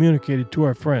bountifully communicated to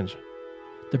our friends.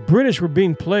 The British were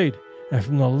being played, and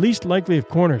from the least likely of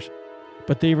corners,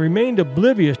 but they remained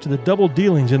oblivious to the double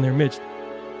dealings in their midst.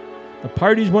 The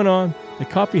parties went on, the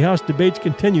coffee-house debates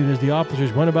continued as the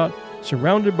officers went about,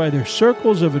 surrounded by their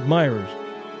circles of admirers.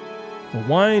 The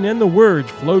wine and the words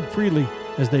flowed freely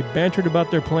as they bantered about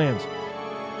their plans.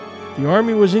 The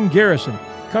army was in garrison,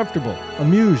 comfortable,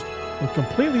 amused, and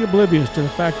completely oblivious to the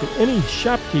fact that any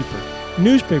shopkeeper,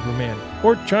 newspaperman,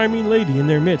 or charming lady in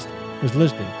their midst was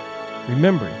listening,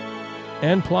 remembering,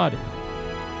 and plotting.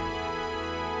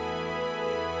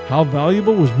 How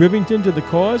valuable was Rivington to the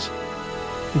cause?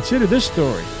 Consider this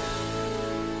story.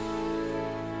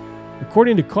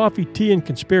 According to Coffee, Tea, and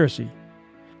Conspiracy,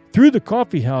 through the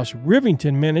coffee house,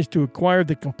 Rivington managed to acquire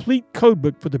the complete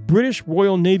codebook for the British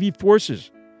Royal Navy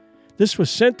forces. This was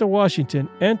sent to Washington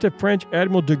and to French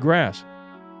Admiral de Grasse.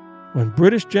 When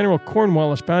British General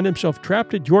Cornwallis found himself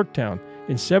trapped at Yorktown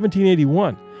in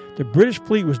 1781, the British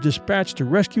fleet was dispatched to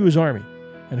rescue his army,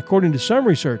 and according to some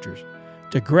researchers,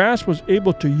 de Grasse was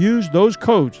able to use those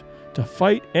codes to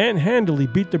fight and handily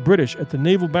beat the British at the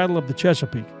naval battle of the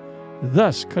Chesapeake,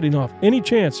 thus cutting off any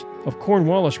chance of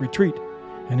Cornwallis' retreat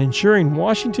and ensuring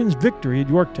Washington's victory at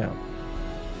Yorktown.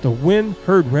 The wind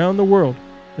heard round the world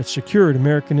that secured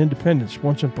American independence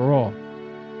once and for all.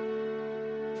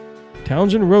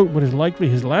 Townsend wrote what is likely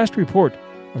his last report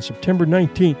on September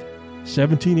 19,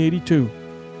 1782.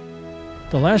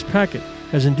 The last packet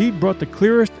has indeed brought the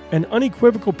clearest and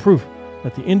unequivocal proof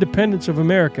that the independence of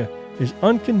America is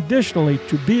unconditionally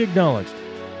to be acknowledged,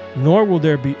 nor will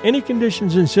there be any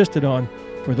conditions insisted on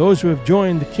for those who have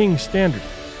joined the King's standard.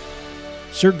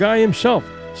 Sir Guy himself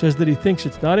says that he thinks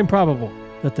it's not improbable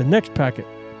that the next packet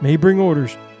may bring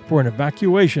orders for an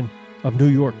evacuation of New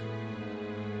York.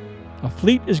 A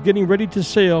fleet is getting ready to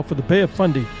sail for the Bay of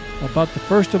Fundy about the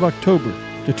 1st of October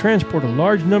to transport a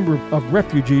large number of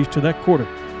refugees to that quarter.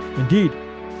 Indeed,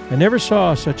 I never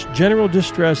saw such general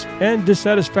distress and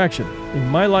dissatisfaction in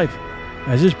my life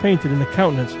as is painted in the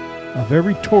countenance of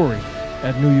every Tory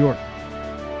at New York.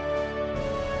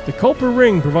 The Culper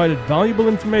Ring provided valuable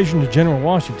information to General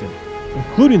Washington,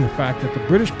 including the fact that the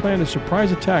British planned a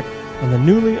surprise attack on the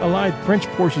newly allied French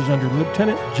forces under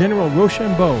Lieutenant General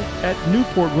Rochambeau at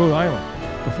Newport, Rhode Island,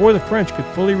 before the French could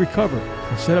fully recover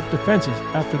and set up defenses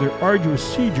after their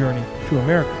arduous sea journey to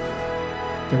America.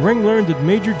 The Ring learned that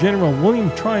Major General William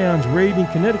Tryon's raid in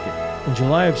Connecticut in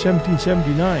July of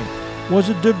 1779 was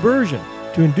a diversion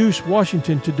to induce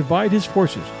Washington to divide his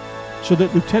forces so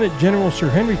that Lieutenant General Sir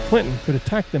Henry Clinton could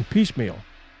attack them piecemeal.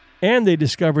 And they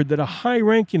discovered that a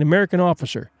high-ranking American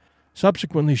officer,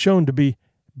 subsequently shown to be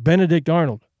Benedict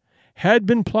Arnold, had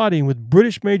been plotting with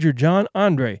British Major John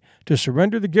Andre to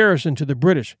surrender the garrison to the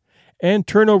British and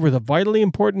turn over the vitally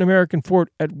important American fort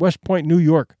at West Point, New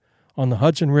York, on the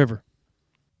Hudson River.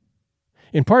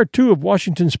 In Part 2 of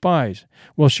Washington's Spies,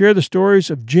 we'll share the stories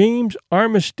of James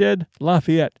Armistead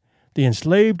Lafayette, the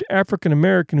enslaved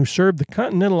African-American who served the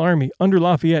Continental Army under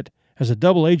Lafayette as a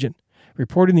double agent,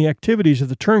 reporting the activities of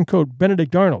the turncoat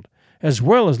Benedict Arnold, as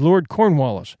well as Lord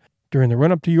Cornwallis, during the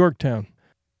run-up to Yorktown,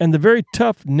 and the very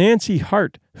tough Nancy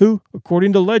Hart, who,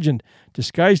 according to legend,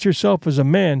 disguised herself as a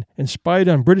man and spied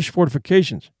on British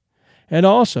fortifications, and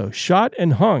also shot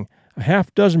and hung a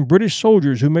half-dozen British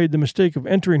soldiers who made the mistake of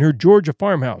entering her Georgia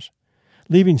farmhouse,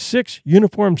 leaving 6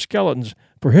 uniformed skeletons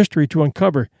for history to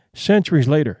uncover centuries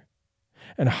later,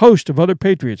 and a host of other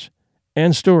patriots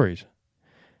and stories.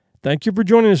 Thank you for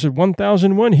joining us at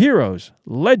 1001 Heroes,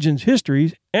 Legends,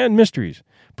 Histories, and Mysteries.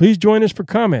 Please join us for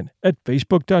comment at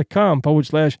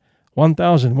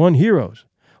facebook.com/1001 Heroes,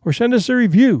 or send us a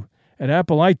review at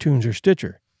Apple iTunes or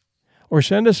Stitcher, or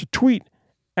send us a tweet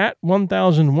at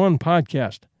 1001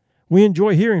 Podcast. We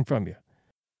enjoy hearing from you.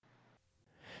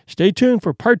 Stay tuned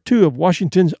for Part 2 of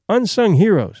Washington's Unsung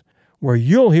Heroes, where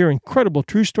you'll hear incredible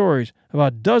true stories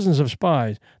about dozens of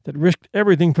spies that risked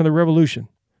everything for the Revolution.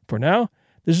 For now,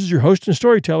 this is your host and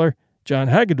storyteller, John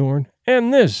Hagedorn,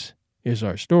 and this is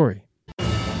our story.